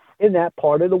frigid in that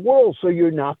part of the world, so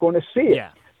you're not going to see it.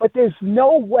 Yeah. But there's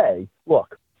no way.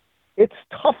 Look, it's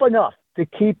tough enough to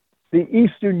keep the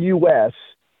eastern U.S.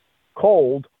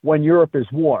 cold when Europe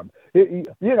is warm.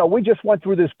 We just went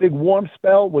through this big warm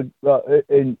spell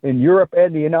in Europe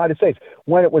and the United States.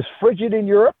 When it was frigid in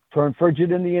Europe, turned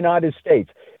frigid in the United States.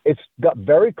 It's got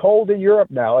very cold in Europe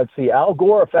now. It's the Al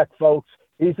Gore effect, folks.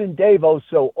 He's in Davos,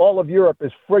 so all of Europe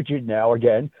is frigid now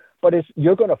again. But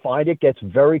you're going to find it gets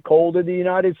very cold in the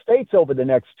United States over the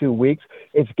next 2 weeks.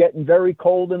 It's getting very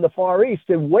cold in the Far East.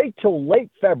 And wait till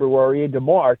late February into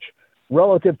March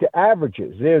relative to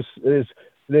averages.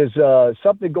 There's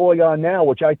something going on now,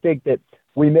 which I think that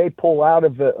we may pull out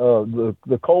of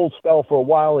the cold spell for a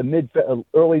while in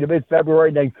early to mid-February,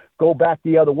 and then go back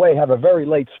the other way, have a very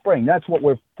late spring. That's what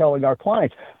we're telling our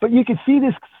clients. But you can see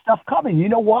this stuff coming. You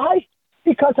know why?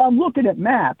 Because I'm looking at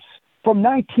maps from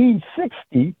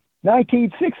 1960,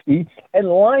 and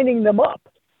lining them up.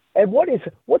 And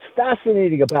what's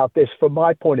fascinating about this, from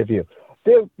my point of view,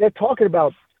 they're talking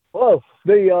about,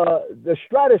 the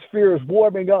stratosphere is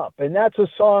warming up, and that's a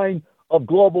sign of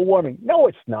global warming. No,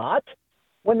 it's not.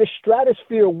 When the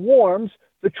stratosphere warms,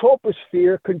 the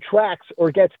troposphere contracts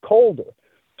or gets colder.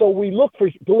 So we look for,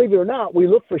 believe it or not,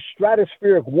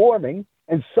 stratospheric warming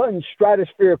and sudden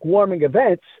stratospheric warming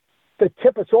events to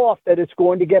tip us off that it's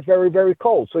going to get very, very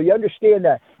cold. So you understand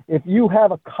that if you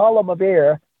have a column of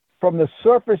air from the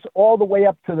surface all the way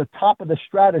up to the top of the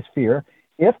stratosphere,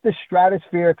 if the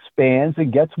stratosphere expands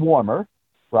and gets warmer,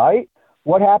 right,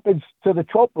 what happens to the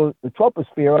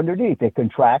troposphere underneath? It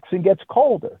contracts and gets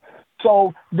colder.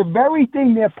 So the very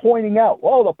thing they're pointing out,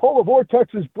 the polar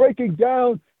vortex is breaking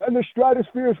down and the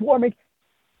stratosphere is warming,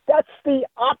 that's the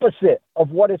opposite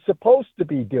of what it's supposed to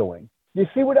be doing. You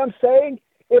see what I'm saying?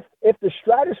 If the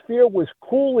stratosphere was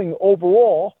cooling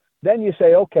overall, then you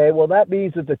say, okay, well, that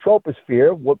means that the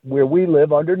troposphere, where we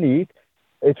live underneath,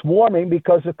 it's warming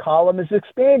because the column is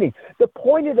expanding. The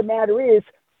point of the matter is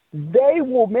they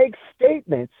will make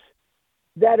statements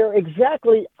that are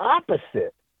exactly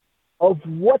opposite of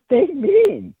what they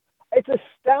mean. It's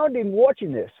astounding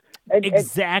watching this.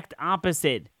 Exact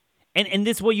opposite. And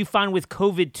this is what you find with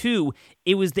COVID too.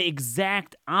 It was the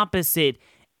exact opposite.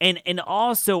 And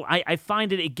also, I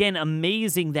find it, again,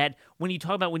 amazing that when you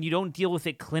talk about when you don't deal with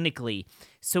it clinically.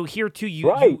 So here, too,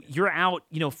 you're out,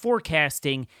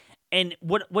 forecasting. And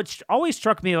what always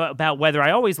struck me about weather, I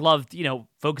always loved,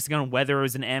 focusing on weather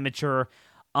as an amateur.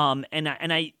 And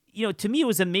I to me, it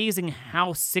was amazing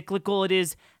how cyclical it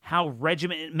is, how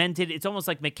regimented. It's almost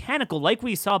like mechanical, like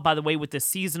we saw, by the way, with the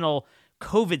seasonal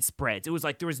COVID spreads. It was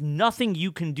like there was nothing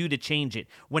you can do to change it.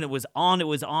 When it was on, it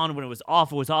was on. When it was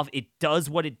off, it was off. It does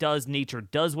what it does. Nature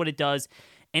does what it does.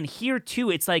 And here,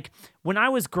 too, it's like when I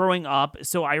was growing up,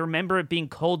 so I remember it being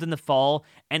cold in the fall,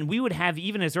 and we would have,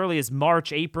 even as early as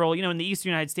March, April, in the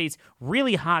eastern United States,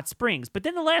 really hot springs. But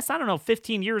then the last,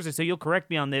 15 years or so, you'll correct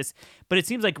me on this, but it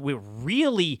seems like we're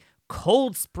really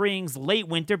cold springs, late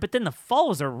winter, but then the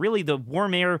falls are really the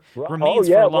warm air remains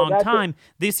for a long time.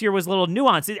 This year was a little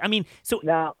nuanced. I mean, so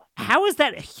now, how is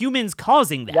that humans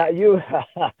causing that?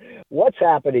 Now what's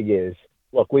happening is,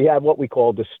 look, we have what we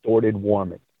call distorted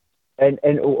warming. And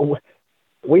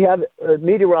we have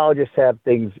meteorologists have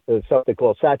things, something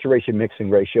called saturation mixing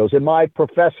ratios. And one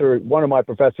of my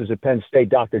professors at Penn State,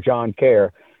 Dr. John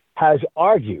Kerr, has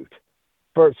argued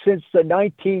since the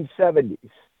 1970s,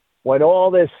 when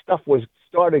all this stuff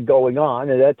started going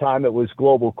on, at that time it was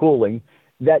global cooling,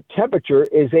 that temperature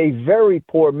is a very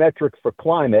poor metric for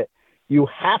climate. You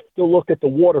have to look at the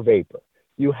water vapor.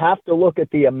 You have to look at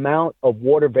the amount of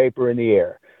water vapor in the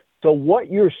air. So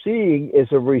what you're seeing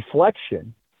is a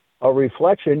reflection of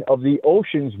the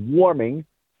oceans warming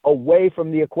away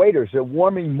from the equators. They're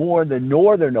warming more in the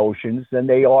northern oceans than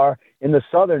they are in the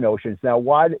southern oceans. Now,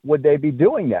 why would they be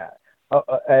doing that?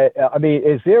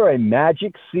 Is there a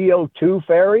magic CO2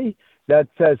 fairy that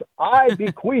says, I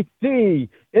bequeath thee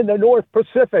in the North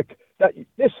Pacific, that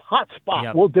this hot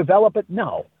spot will develop it?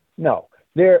 No.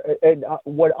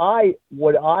 What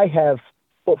I have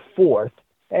put forth,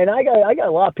 and I got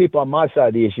a lot of people on my side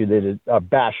of the issue that are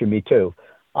bashing me too.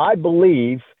 I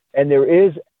believe, and there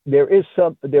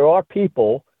are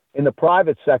people in the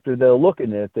private sector that are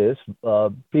looking at this,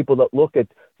 people that look at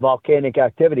volcanic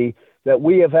activity, that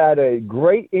we have had a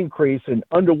great increase in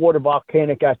underwater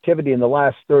volcanic activity in the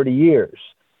last 30 years,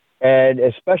 and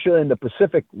especially in the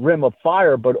Pacific Rim of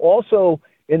Fire, but also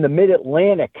in the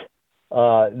Mid-Atlantic,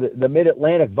 the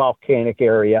Mid-Atlantic volcanic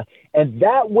area, and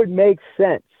that would make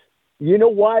sense. You know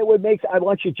why it would make sense? I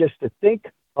want you just to think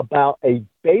about a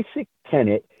basic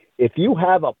tenet. If you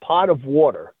have a pot of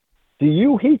water, do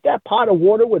you heat that pot of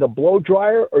water with a blow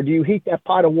dryer, or do you heat that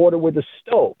pot of water with a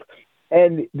stove?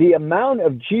 And the amount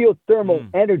of geothermal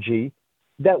energy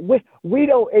that we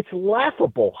don't, it's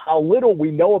laughable how little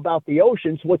we know about the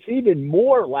oceans. What's even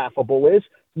more laughable is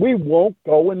we won't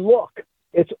go and look.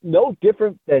 It's no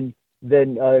different than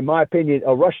in my opinion,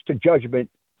 a rush to judgment.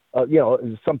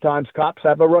 Sometimes cops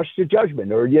have a rush to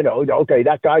judgment, or okay,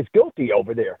 that guy's guilty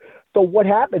over there. So what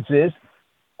happens is,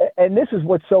 and this is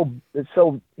what's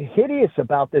so hideous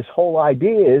about this whole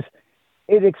idea is,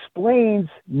 it explains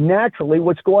naturally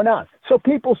what's going on. So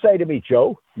people say to me,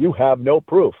 Joe, you have no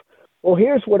proof. Well,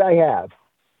 here's what I have.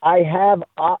 I have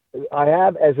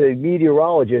as a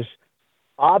meteorologist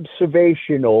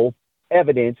observational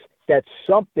evidence that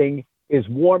something is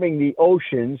warming the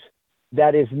oceans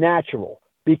that is natural,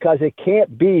 because it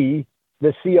can't be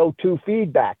the CO2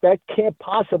 feedback. That can't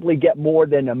possibly get more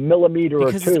than a millimeter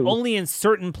or two. Because it's only in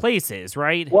certain places,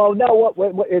 right? Well, no,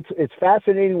 it's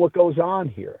fascinating what goes on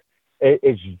here.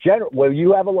 It's general. Well,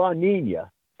 you have a La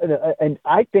Nina, and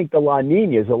I think a lot of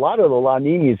the La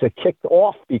Ninas are kicked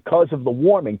off because of the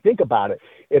warming. Think about it.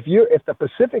 If the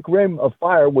Pacific Rim of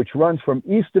Fire, which runs from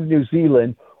east of New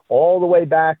Zealand all the way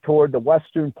back toward the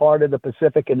western part of the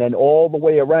Pacific and then all the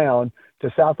way around to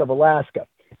south of Alaska,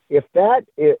 if that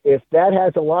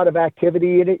has a lot of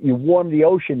activity in it, you warm the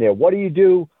ocean there. What do you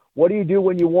do? What do you do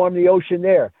when you warm the ocean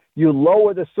there? You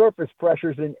lower the surface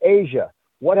pressures in Asia.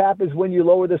 What happens when you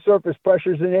lower the surface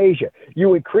pressures in Asia?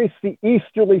 You increase the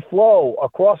easterly flow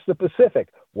across the Pacific.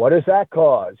 What does that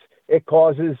cause? It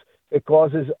causes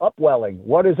upwelling.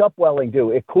 What does upwelling do?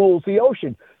 It cools the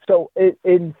ocean. So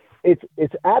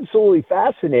it's absolutely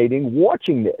fascinating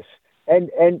watching this.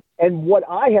 And what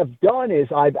I have done is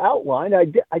I've outlined.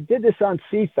 I did this on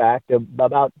CFACT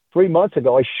about 3 months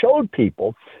ago. I showed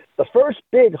people the first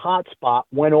big hotspot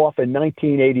went off in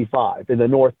 1985 in the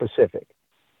North Pacific,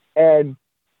 and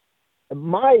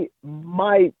my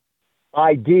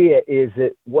idea is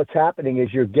that what's happening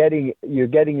is you're getting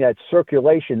that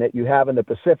circulation that you have in the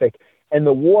Pacific, and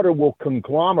the water will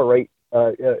conglomerate,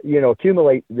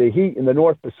 accumulate the heat in the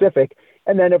North Pacific,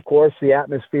 and then of course the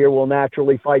atmosphere will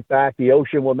naturally fight back. The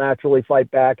ocean will naturally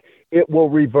fight back. It will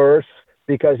reverse,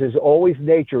 because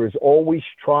nature is always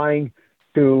trying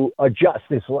to adjust.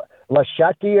 This Le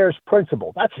Chatelier's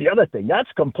principle. That's the other thing.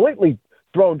 That's completely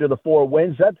thrown to the four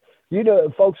winds.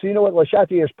 Folks, what Le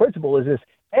Chatelier's principle is?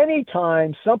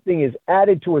 Anytime something is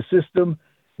added to a system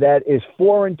that is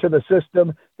foreign to the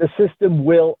system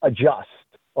will adjust,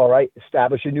 all right,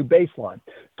 establish a new baseline.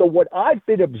 So what I've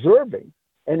been observing,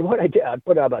 and what I did, I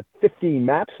put about 15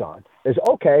 maps on, is,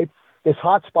 okay, this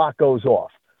hot spot goes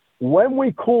off. When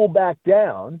we cool back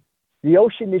down, the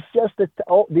ocean is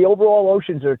the overall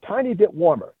oceans are a tiny bit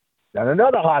warmer. Then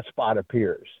another hot spot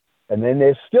appears, and then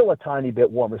there's still a tiny bit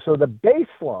warmer. So the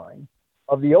baseline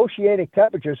of the oceanic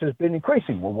temperatures has been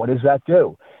increasing. Well, what does that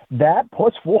do? That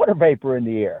puts water vapor in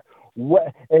the air.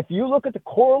 If you look at the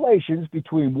correlations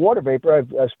between water vapor,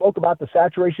 I spoke about the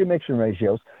saturation mixing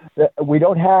ratios. We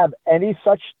don't have any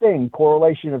such thing,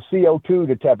 correlation of CO2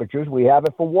 to temperatures. We have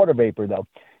it for water vapor, though.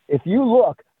 If you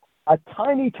look, a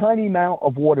tiny, tiny amount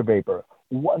of water vapor,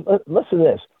 listen to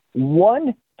this,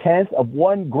 1/10 of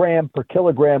 1 gram per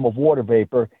kilogram of water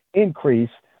vapor increase,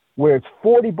 where it's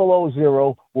 40 below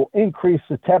zero, will increase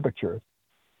the temperature.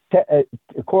 It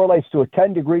correlates to a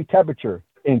 10-degree temperature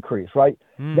increase, right?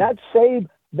 That same,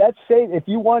 if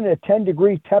you wanted a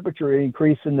 10-degree temperature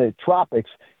increase in the tropics,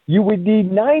 you would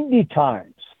need 90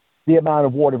 times the amount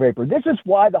of water vapor. This is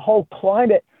why the whole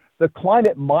climate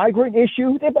migrant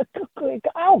issue,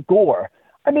 Al Gore.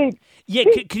 I mean, yeah.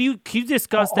 Can you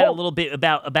discuss that a little bit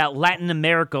about Latin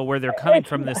America, where they're coming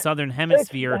from the southern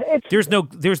hemisphere? There's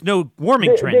no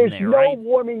warming trend there, right? There's no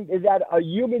warming that a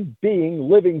human being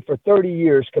living for 30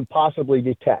 years can possibly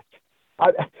detect.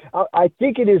 I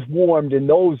think it is warmed in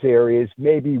those areas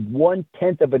maybe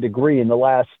 1/10 of a degree in the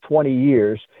last 20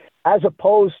 years, as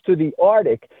opposed to the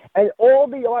Arctic. And all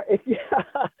the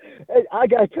I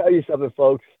got to tell you something,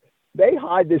 folks. They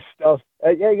hide this stuff.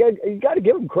 You got to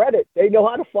give them credit. They know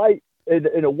how to fight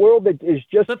in a world that is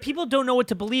just... But people don't know what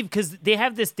to believe, because they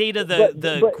have this data,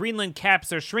 the Greenland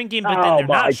caps are shrinking, but then they're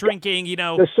not shrinking,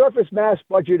 The surface mass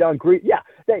budget on Green... Yeah,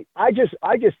 I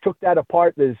just took that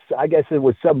apart. I guess it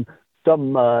was some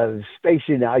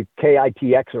station,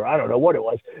 KITX, or I don't know what it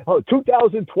was.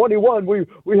 2021,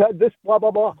 we had this, blah,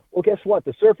 blah, blah. Well, guess what?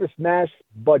 The surface mass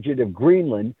budget of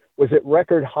Greenland was at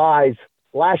record highs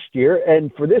last year, and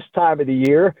for this time of the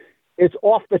year, it's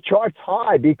off the charts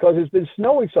high because it's been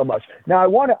snowing so much. Now, I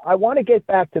want to get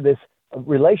back to this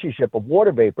relationship of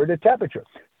water vapor to temperature.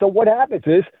 So what happens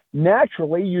is,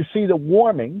 naturally, you see the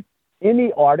warming in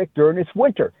the Arctic during its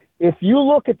winter. If you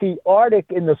look at the Arctic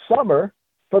in the summer,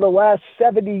 for the last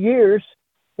 70 years,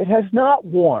 it has not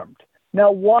warmed.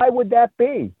 Now, why would that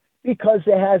be? Because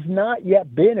there has not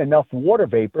yet been enough water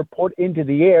vapor put into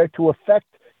the air to affect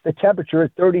the temperature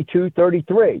at 32,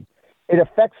 33. It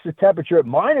affects the temperature at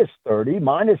minus 30,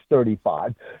 minus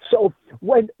 35. So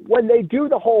when they do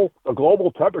the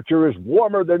global temperature is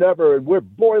warmer than ever and we're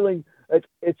boiling,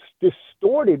 it's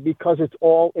distorted because it's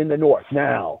all in the north.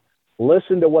 Now,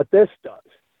 listen to what this does.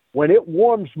 When it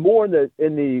warms more in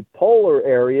the polar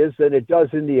areas than it does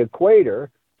in the equator,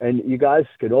 and you guys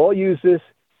can all use this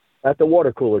at the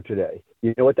water cooler today.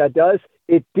 You know what that does?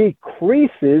 It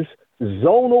decreases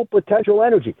zonal potential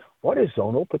energy. What is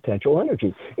zonal potential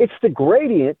energy? It's the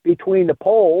gradient between the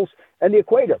poles and the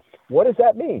equator. What does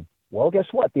that mean? Well, guess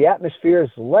what? The atmosphere is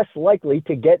less likely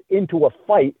to get into a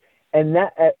fight, and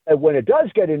that when it does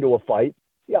get into a fight,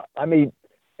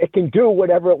 it can do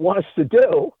whatever it wants to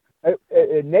do.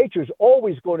 Nature's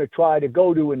always going to try to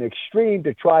go to an extreme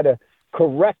to try to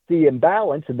correct the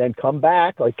imbalance and then come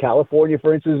back. Like California,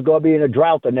 for instance, is going to be in a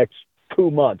drought the next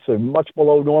 2 months and much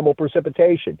below normal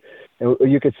precipitation. And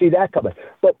you can see that coming.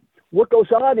 But what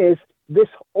goes on is this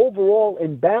overall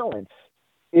imbalance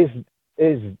is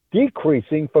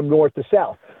decreasing from north to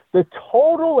south. The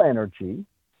total energy,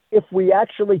 if we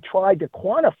actually tried to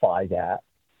quantify that,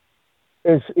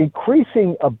 is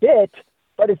increasing a bit,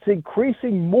 but it's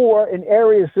increasing more in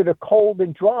areas that are cold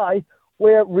and dry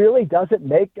where it really doesn't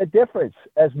make a difference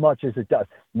as much as it does.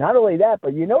 Not only that,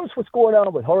 but you notice what's going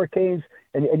on with hurricanes.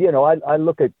 And I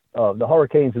look at the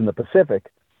hurricanes in the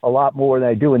Pacific a lot more than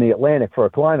I do in the Atlantic for a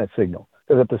climate signal,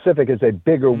 because the Pacific is a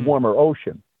bigger, warmer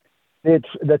ocean.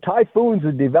 The typhoons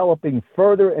are developing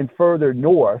further and further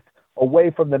north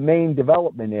away from the main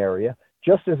development area,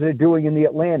 just as they're doing in the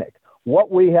Atlantic.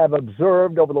 What we have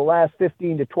observed over the last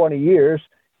 15 to 20 years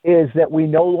is that we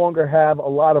no longer have a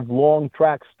lot of long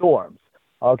track storms.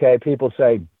 Okay, people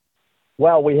say,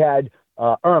 well, we had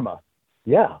Irma.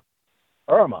 Yeah,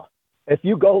 Irma. If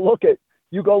you go look at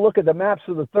the maps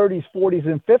of the 30s, 40s,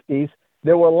 and 50s,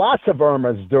 there were lots of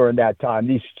Irmas during that time.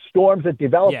 These storms that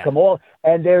developed come all,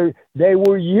 and they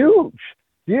were huge.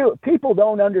 People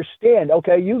don't understand.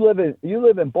 Okay, you live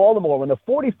in Baltimore. When the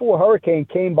 44 hurricane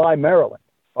came by Maryland,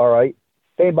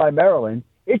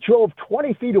 it drove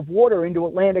 20 feet of water into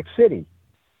Atlantic City.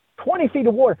 20 feet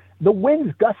of water. The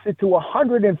winds gusted to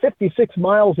 156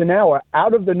 miles an hour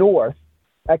out of the north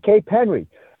at Cape Henry.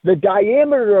 The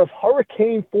diameter of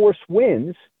hurricane force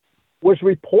winds was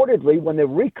reportedly, when the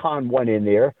recon went in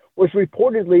there, was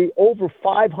reportedly over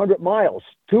 500 miles,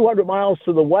 200 miles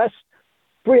to the west,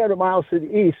 300 miles to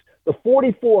the east. The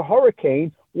 44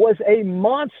 hurricane was a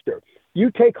monster. You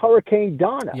take Hurricane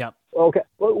Donna. Yep. Okay.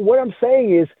 What I'm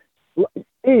saying is,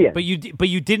 Ian. But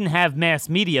you didn't have mass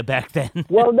media back then.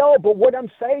 Well, no, but what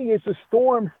I'm saying is the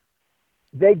storms,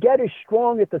 they get as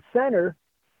strong at the center,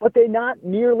 but they're not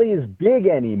nearly as big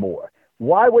anymore.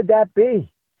 Why would that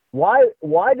be?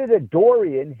 Why did a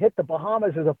Dorian hit the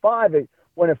Bahamas as a 5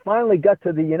 when it finally got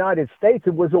to the United States?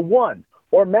 It was a 1.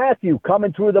 Or Matthew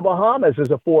coming through the Bahamas as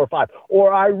a 4 or 5.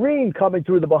 Or Irene coming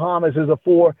through the Bahamas as a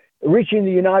 4, reaching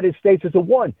the United States as a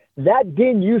 1. That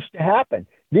didn't used to happen.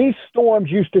 These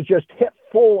storms used to just hit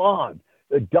full on.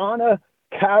 Donna,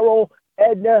 Carol,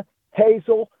 Edna,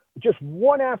 Hazel, just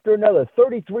one after another.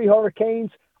 33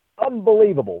 hurricanes,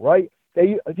 unbelievable, right?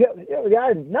 They had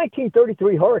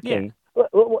 1933 hurricane. Yeah.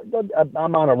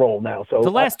 I'm on a roll now. So the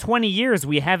last 20 years,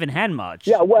 we haven't had much.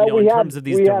 Yeah, well, in terms of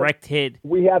these direct hit.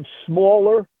 We have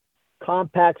smaller,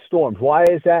 compact storms. Why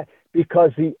is that?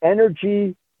 Because the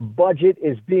energy budget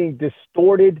is being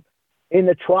distorted in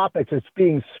the tropics. It's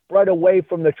being spread away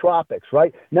from the tropics,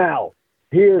 right? Now,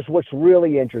 here's what's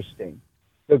really interesting.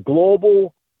 The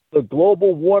global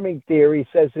warming theory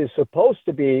says there's supposed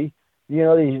to be,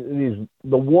 the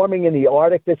warming in the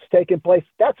Arctic that's taking place,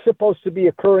 that's supposed to be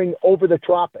occurring over the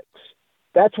tropics.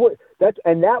 That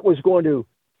was going to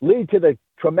lead to the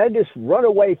tremendous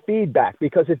runaway feedback,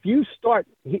 because if you start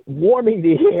warming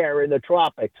the air in the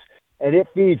tropics and it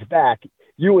feeds back,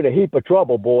 you in a heap of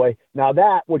trouble, boy. Now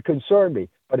that would concern me,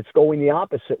 but it's going the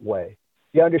opposite way.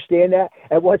 You understand that?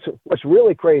 And what's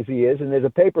really crazy is, and there's a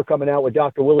paper coming out with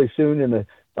Dr. Willie Soon and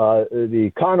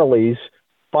the Connolly's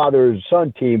father and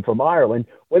son team from Ireland,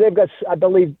 where they've got, I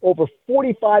believe, over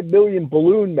 45 million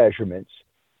balloon measurements,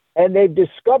 and they've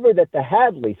discovered that the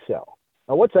Hadley cell.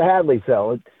 Now, what's a Hadley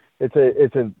cell? It's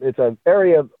an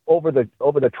area over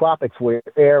the tropics where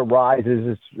air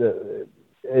rises.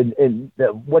 And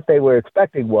what they were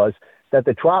expecting was that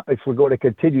the tropics were going to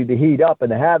continue to heat up,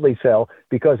 and the Hadley cell,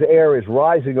 because air is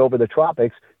rising over the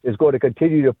tropics, is going to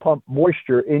continue to pump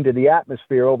moisture into the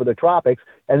atmosphere over the tropics,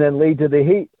 and then lead to the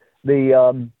heat,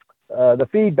 the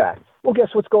feedback. Well, guess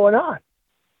what's going on?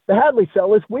 The Hadley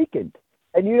cell is weakened,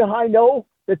 and you know how I know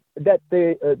that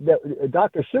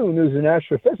Dr. Soon, who's an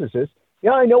astrophysicist,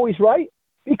 I know he's right,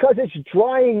 Because it's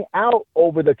drying out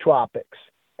over the tropics.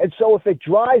 And so if it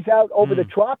dries out over the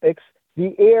tropics,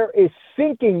 the air is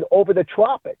sinking over the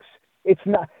tropics. It's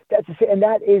not, and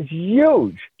that is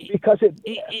huge because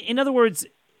in other words,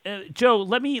 Joe,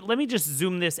 let me just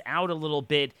zoom this out a little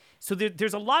bit. So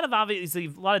there's a lot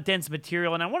of dense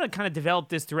material, and I want to kind of develop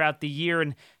this throughout the year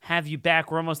and have you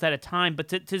back. We're almost out of time, but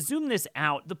to zoom this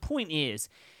out, the point is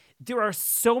there are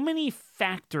so many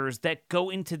factors that go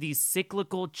into these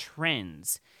cyclical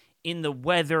trends in the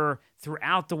weather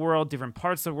throughout the world, different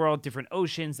parts of the world, different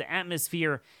oceans, the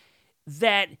atmosphere,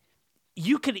 that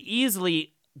you could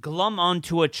easily glum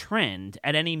onto a trend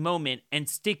at any moment and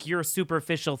stick your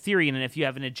superficial theory in it if you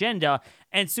have an agenda,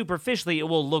 and superficially it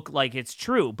will look like it's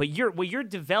true. But what you're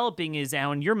developing is,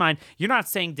 Al, in your mind, you're not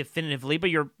saying definitively,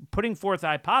 but you're putting forth a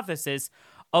hypothesis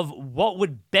of what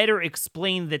would better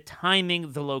explain the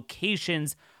timing, the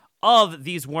locations of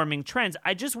these warming trends.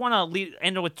 I just want to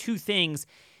end with two things.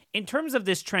 In terms of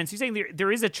this trend, so you're saying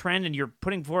there is a trend and you're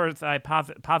putting forth a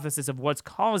hypothesis of what's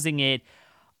causing it.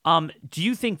 Do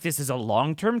you think this is a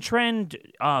long-term trend,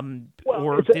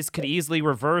 or this could easily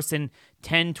reverse in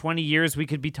 10, 20 years? We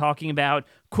could be talking about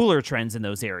cooler trends in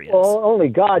those areas. Well, only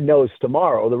God knows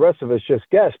tomorrow. The rest of us just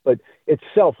guess, but it's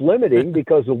self-limiting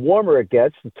because the warmer it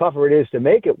gets, the tougher it is to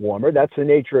make it warmer. That's the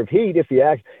nature of heat. If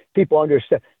people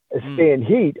understand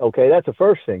heat, okay, that's the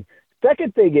first thing.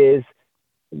 Second thing is,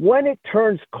 when it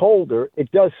turns colder, it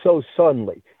does so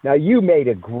suddenly. Now, you made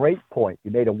a great point.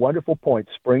 You made a wonderful point.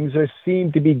 Springs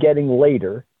seem to be getting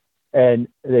later, and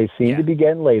they seem to be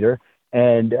getting later,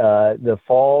 and the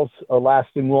falls are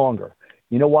lasting longer.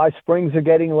 You know why springs are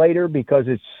getting later? Because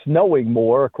it's snowing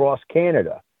more across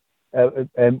Canada.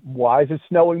 And why is it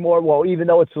snowing more? Well, even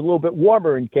though it's a little bit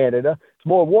warmer in Canada, it's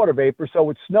more water vapor, so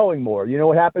it's snowing more. You know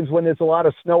what happens when there's a lot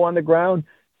of snow on the ground?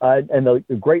 And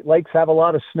the Great Lakes have a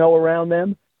lot of snow around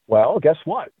them? Well, guess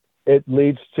what? It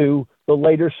leads to the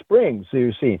later springs that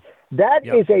you're seeing. That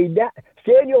is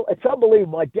Daniel, it's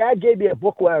unbelievable. My dad gave me a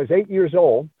book when I was 8 years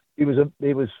old. He was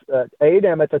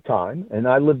A&M at the time, and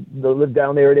I lived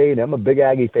down there at A&M, a big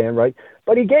Aggie fan, right?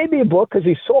 But he gave me a book because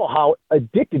he saw how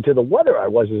addicted to the weather I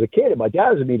was as a kid, and my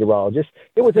dad was a meteorologist.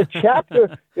 It was a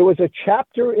chapter. It was a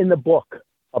chapter in the book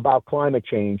about climate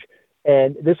change,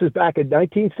 and this is back in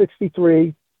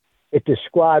 1963. It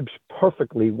describes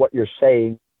perfectly what you're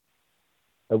saying,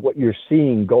 what you're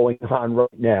seeing going on right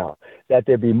now, that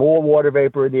there'd be more water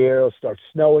vapor in the air, it'll start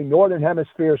snowing. Northern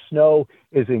hemisphere snow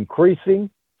is increasing,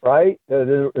 right?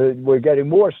 We're getting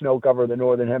more snow cover in the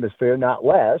northern hemisphere, not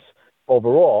less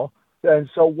overall. And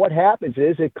so what happens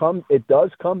is it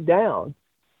does come down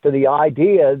to the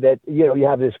idea that, you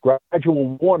have this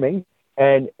gradual warming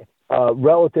and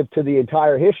relative to the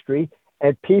entire history,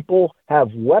 and people have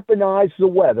weaponized the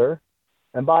weather.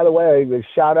 And by the way, a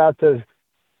shout out to,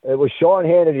 it was Sean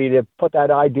Hannity that put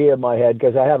that idea in my head,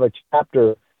 because I have a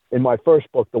chapter in my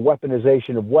first book, The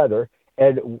Weaponization of Weather.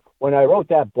 And when I wrote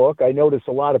that book, I noticed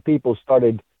a lot of people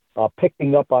started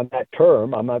picking up on that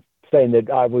term. I'm not saying that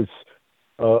I was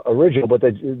original, but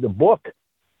the book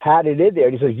had it in there.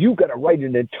 And he says, you got to write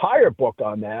an entire book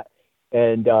on that.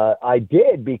 And I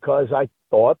did, because I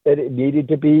thought that it needed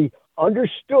to be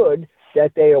understood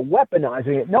that they are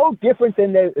weaponizing it. No different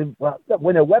than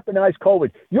when they weaponize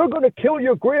COVID. You're going to kill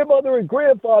your grandmother and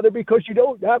grandfather because you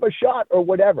don't have a shot or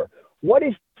whatever. What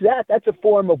is that? That's a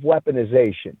form of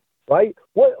weaponization, right?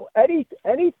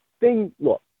 Anything,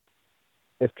 look,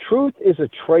 if truth is a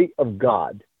trait of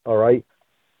God, all right,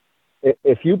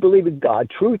 if you believe in God,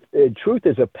 truth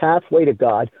is a pathway to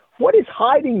God. What is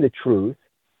hiding the truth,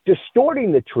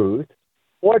 distorting the truth,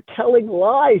 or telling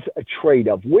lies a trait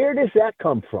of? Where does that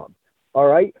come from? All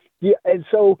right. Yeah. And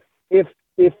so if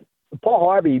Paul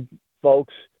Harvey,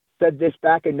 folks, said this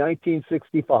back in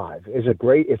 1965,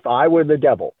 if I were the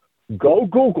devil, go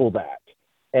Google that.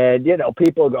 And,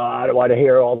 people go, I don't want to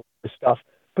hear all this stuff.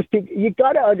 But you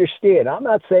got to understand, I'm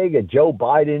not saying that Joe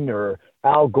Biden or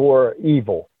Al Gore are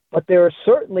evil, but there are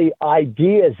certainly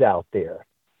ideas out there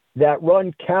that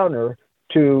run counter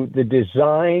to the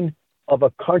design of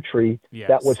a country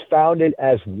that was founded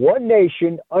as one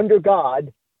nation under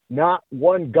God, not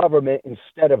one government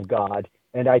instead of God.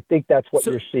 And I think that's what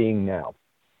you're seeing now.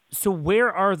 So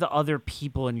where are the other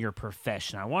people in your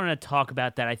profession? I wanted to talk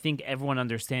about that. I think everyone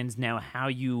understands now how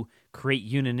you create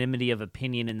unanimity of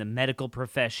opinion in the medical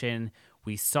profession.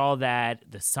 We saw that,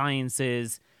 the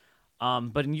sciences.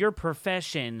 But in your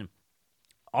profession,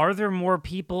 are there more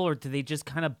people, or do they just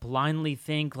kind of blindly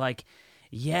think like,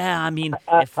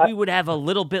 if we would have a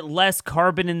little bit less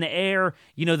carbon in the air,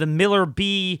 the Miller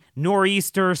B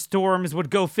nor'easter storms would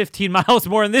go 15 miles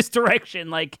more in this direction.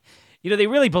 Like, they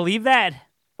really believe that?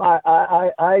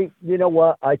 You know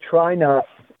what? I try not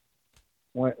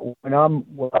when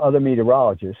I'm with other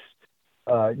meteorologists.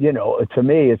 To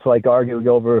me, it's like arguing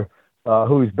over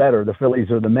who's better, the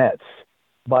Phillies or the Mets.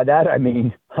 By that I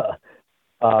mean,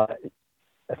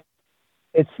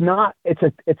 it's not. It's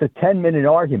a 10-minute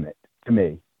argument to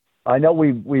me. I know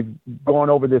we've gone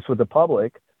over this with the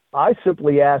public. I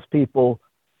simply ask people,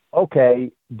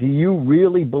 okay, do you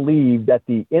really believe that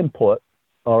the input?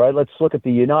 All right, let's look at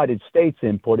the United States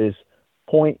input is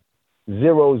 0.00000,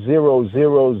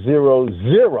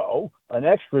 an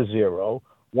extra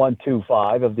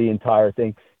 0.125 of the entire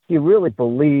thing. Do you really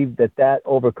believe that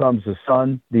overcomes the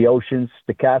sun, the oceans,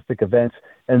 stochastic events,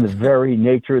 and the very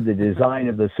nature of the design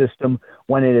of the system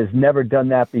when it has never done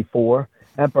that before?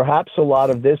 And perhaps a lot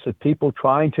of this is people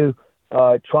trying to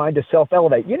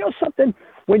self-elevate. You know something?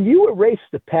 When you erase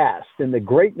the past and the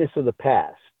greatness of the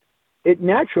past, it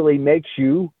naturally makes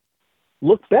you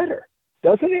look better,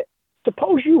 doesn't it?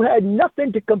 Suppose you had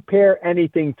nothing to compare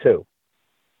anything to.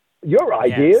 Your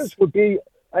ideas would be,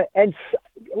 and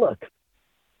look,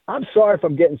 I'm sorry if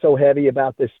I'm getting so heavy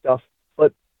about this stuff,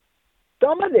 but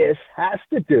some of this has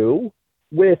to do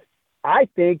with, I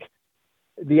think,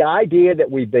 the idea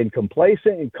that we've been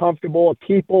complacent and comfortable and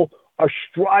people are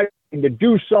striving to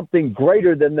do something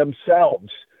greater than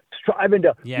themselves, striving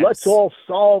to let's all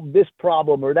solve this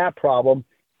problem or that problem.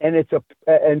 And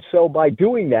so by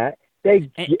doing that,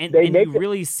 they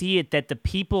really see it that the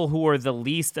people who are the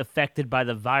least affected by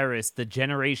the virus, the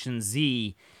Generation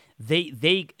Z,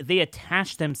 they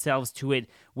attach themselves to it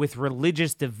with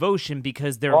religious devotion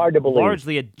because they're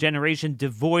largely a generation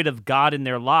devoid of God in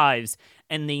their lives,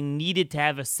 and they needed to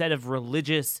have a set of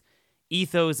religious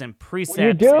ethos and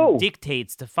precepts and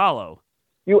dictates to follow.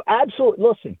 You absolutely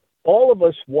listen. All of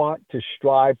us want to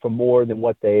strive for more than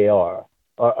what they are.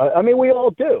 I mean, we all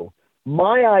do.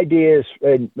 My idea is,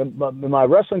 my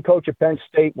wrestling coach at Penn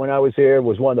State when I was here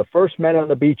was one of the first men on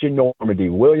the beach in Normandy,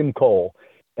 William Cole.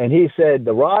 And he said,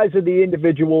 the rise of the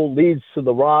individual leads to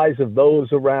the rise of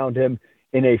those around him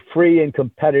in a free and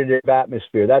competitive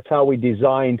atmosphere. That's how we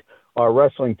designed our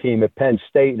wrestling team at Penn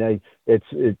State. And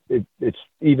it's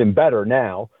even better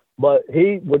now. But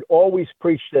he would always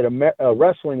preach that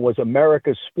wrestling was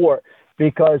America's sport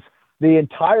because the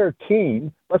entire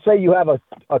team, let's say you have a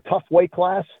tough weight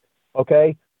class,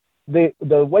 okay? The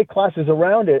weight classes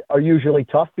around it are usually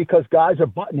tough because guys are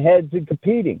butting heads and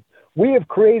competing. We have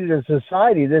created a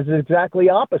society that is exactly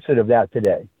opposite of that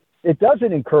today. It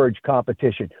doesn't encourage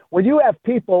competition. When you have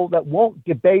people that won't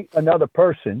debate another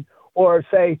person or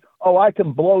say, oh, I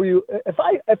can blow you. If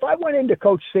I went into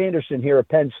Coach Sanderson here at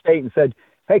Penn State and said,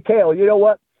 hey, Cale, you know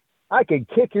what? I can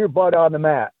kick your butt on the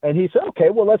mat. And he said, okay,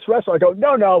 well, let's wrestle. I go,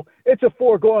 no, it's a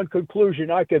foregone conclusion.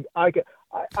 I could. Are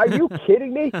you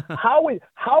kidding me? How is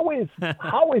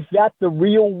that the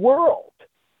real world?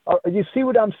 You see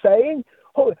what I'm saying?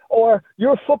 Or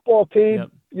your football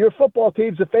team, your football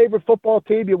team's a favorite football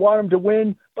team. You want them to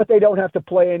win, but they don't have to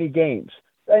play any games.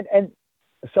 And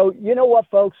so, you know what,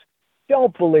 folks?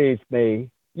 Don't believe me.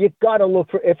 You've got to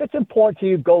look for, if it's important to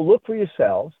you, go look for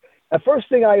yourselves. The first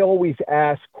thing I always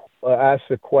ask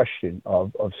the question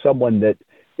of someone that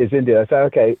is into it. I say,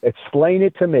 okay, explain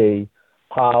it to me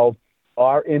how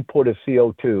our input of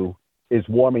CO2 is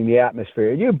warming the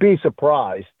atmosphere. You'd be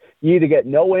surprised. You either get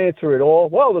no answer at all.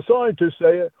 Well, the scientists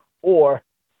say it, or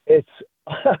it's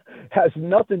has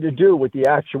nothing to do with the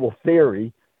actual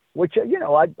theory, which,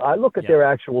 I look at their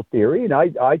actual theory and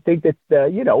I think that,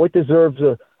 it deserves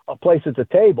a place at the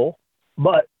table,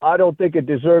 but I don't think it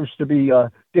deserves to be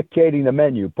dictating the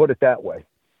menu, put it that way.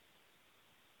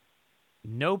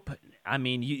 Nope. I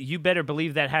mean, you better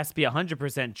believe that has to be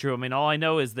 100% true. I mean, all I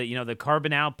know is that, the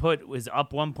carbon output was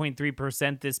up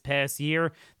 1.3% this past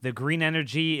year. The green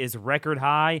energy is record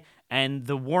high, and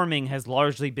the warming has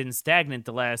largely been stagnant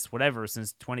the last,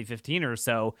 since 2015 or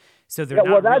so. So they're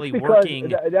not really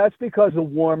working. That's because of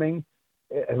warming.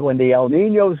 When the El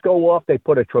Niños go off, they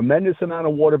put a tremendous amount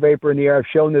of water vapor in the air. I've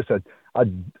shown this a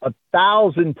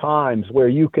 1,000 times where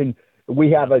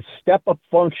we have a step-up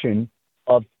function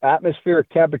of atmospheric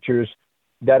temperatures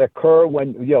that occur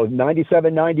when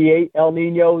 97, 98 El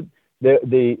Nino.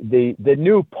 The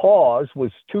new pause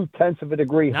was 0.2 of a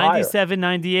degree 97,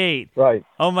 98. Right.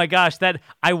 Oh my gosh, that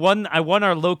I won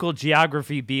our local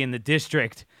geography bee in the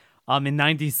district in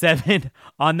 97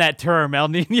 on that term, El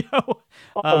Nino.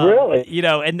 Oh, really?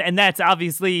 And that's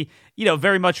obviously,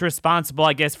 very much responsible,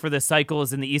 I guess, for the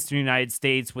cycles in the eastern United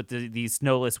States with these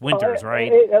snowless winters,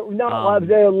 right? Wait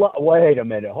a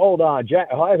minute. Hold on.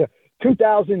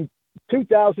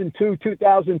 2002,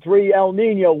 2003 El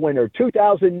Nino winter,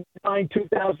 2009,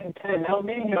 2010 El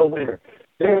Nino winter.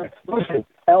 Listen,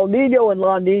 El Nino and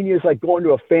La Nina is like going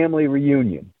to a family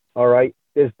reunion. All right,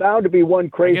 there's bound to be one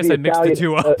crazy I guess I mixed the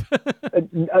two up.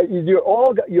 you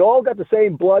all got the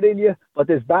same blood in you, but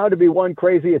there's bound to be one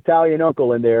crazy Italian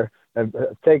uncle in there. And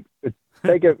take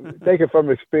it from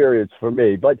experience for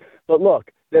me. But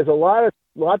look, there's a lot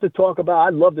to talk about.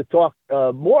 I'd love to talk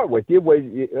more with you.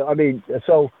 I mean,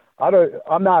 so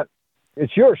I'm not.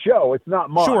 It's your show. It's not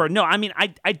mine. Sure. No, I mean,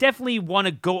 I definitely want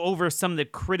to go over some of the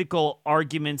critical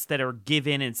arguments that are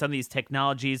given and some of these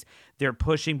technologies they're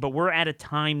pushing, but we're at a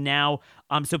time now.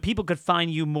 So people could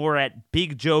find you more at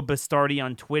Big Joe Bastardi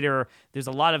on Twitter. There's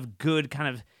a lot of good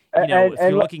kind of, if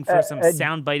you're looking for some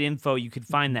soundbite info, you could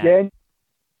find that. Dan,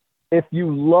 if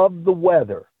you love the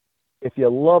weather,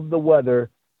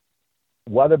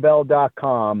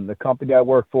 weatherbell.com, the company I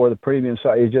work for, the premium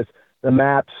site, is just the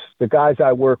maps, the guys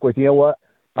I work with. You know what?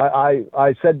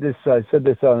 I said this on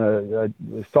I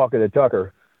was talking to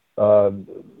Tucker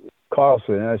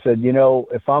Carlson, and I said,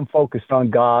 if I'm focused on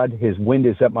God, his wind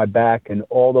is at my back, and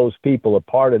all those people are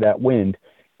part of that wind,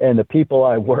 and the people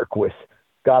I work with,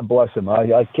 God bless them.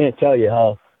 I can't tell you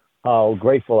how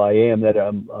grateful I am that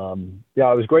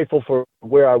I was grateful for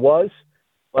where I was,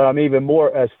 but I'm even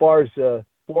more as far as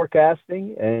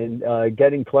forecasting and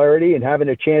getting clarity and having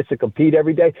a chance to compete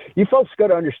every day. You folks got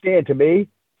to understand, to me,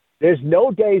 there's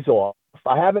no days off.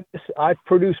 I've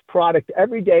produced product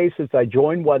every day since I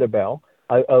joined Weatherbell,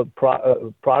 a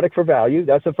product for value.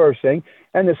 That's the first thing.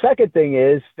 And the second thing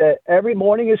is that every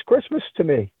morning is Christmas to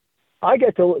me. I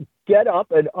get to get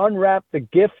up and unwrap the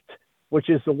gift, which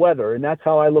is the weather. And that's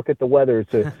how I look at the weather.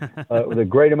 It's with a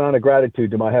great amount of gratitude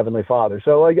to my Heavenly Father.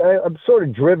 So I'm sort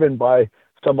of driven by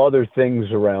some other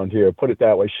things around here, put it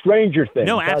that way. Stranger things.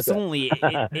 No, absolutely.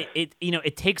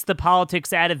 It takes the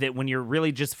politics out of it when you're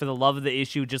really just for the love of the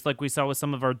issue, just like we saw with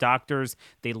some of our doctors.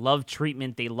 They loved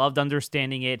treatment. They loved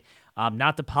understanding it,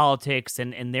 not the politics,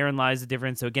 and therein lies the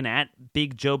difference. So again, at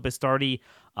Big Joe Bastardi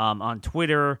on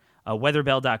Twitter,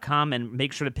 weatherbell.com, and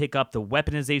make sure to pick up The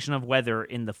Weaponization of Weather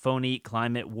in the Phony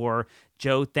Climate War.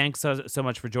 Joe, thanks so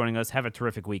much for joining us. Have a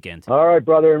terrific weekend. All right,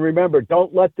 brother. And remember,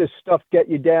 don't let this stuff get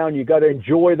you down. You got to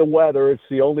enjoy the weather. It's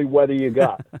the only weather you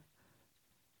got.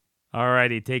 All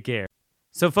righty. Take care.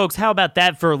 So, folks, how about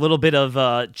that for a little bit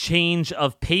of change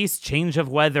of pace, change of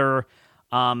weather?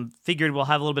 Figured we'll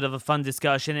have a little bit of a fun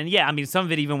discussion. And yeah, I mean, some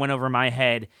of it even went over my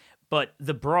head. But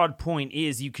the broad point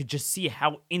is you could just see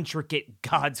how intricate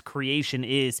God's creation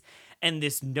is. And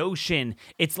this notion,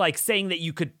 it's like saying that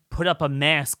you could put up a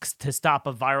mask to stop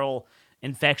a viral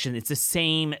infection. It's the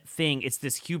same thing. It's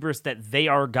this hubris that they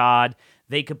are God.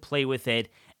 They could play with it.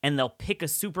 And they'll pick a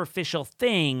superficial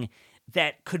thing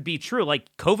that could be true.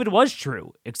 Like COVID was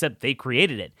true, except they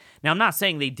created it. Now, I'm not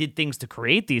saying they did things to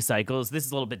create these cycles. This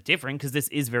is a little bit different because this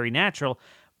is very natural.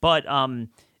 But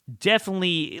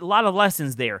definitely a lot of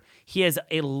lessons there. He has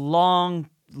a long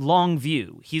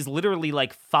view. He's literally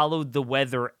like followed the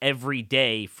weather every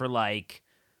day for like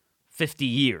 50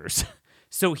 years.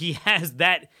 So he has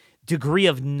that degree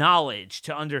of knowledge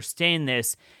to understand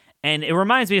this. And it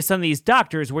reminds me of some of these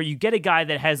doctors where you get a guy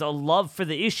that has a love for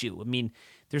the issue. I mean,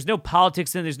 there's no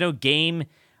politics in it, there's no game.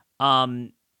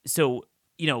 So,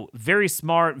 very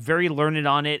smart, very learned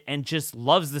on it, and just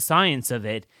loves the science of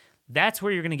it. That's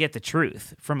where you're going to get the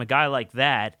truth from a guy like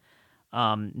that,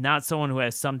 not someone who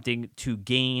has something to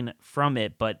gain from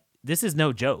it. But this is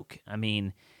no joke. I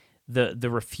mean, the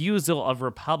refusal of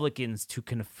Republicans to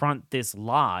confront this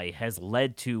lie has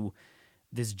led to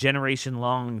this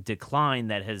generation-long decline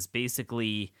that has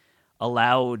basically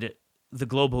allowed the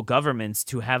global governments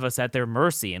to have us at their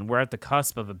mercy. And we're at the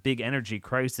cusp of a big energy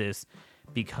crisis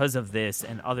because of this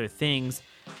and other things.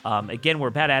 Again, we're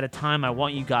about out of time. I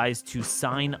want you guys to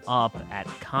sign up at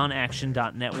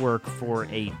conaction.network for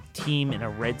a team in a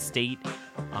red state,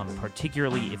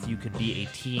 particularly if you could be a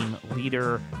team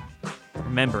leader.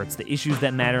 Remember, it's the issues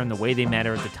that matter and the way they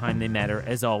matter at the time they matter.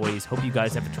 As always, hope you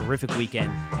guys have a terrific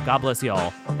weekend. God bless you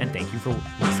all, and thank you for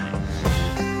listening.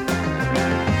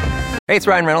 Hey, it's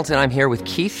Ryan Reynolds, and I'm here with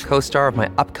Keith, co-star of my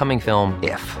upcoming film,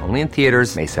 If, only in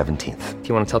theaters May 17th. Do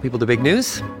you want to tell people the big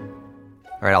news?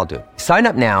 All right, I'll do it. Sign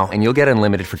up now and you'll get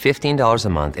unlimited for $15 a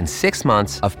month and 6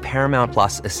 months of Paramount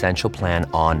Plus Essential Plan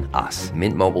on us.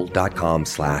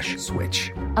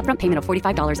 MintMobile.com/switch. Upfront payment of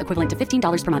 $45 equivalent to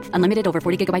 $15 per month. Unlimited over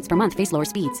 40 gigabytes per month. Face lower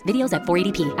speeds. Videos at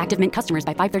 480p. Active Mint customers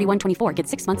by 531.24 get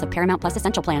 6 months of Paramount Plus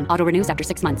Essential Plan. Auto renews after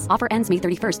 6 months. Offer ends May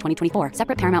 31st, 2024.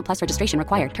 Separate Paramount Plus registration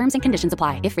required. Terms and conditions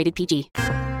apply if rated PG.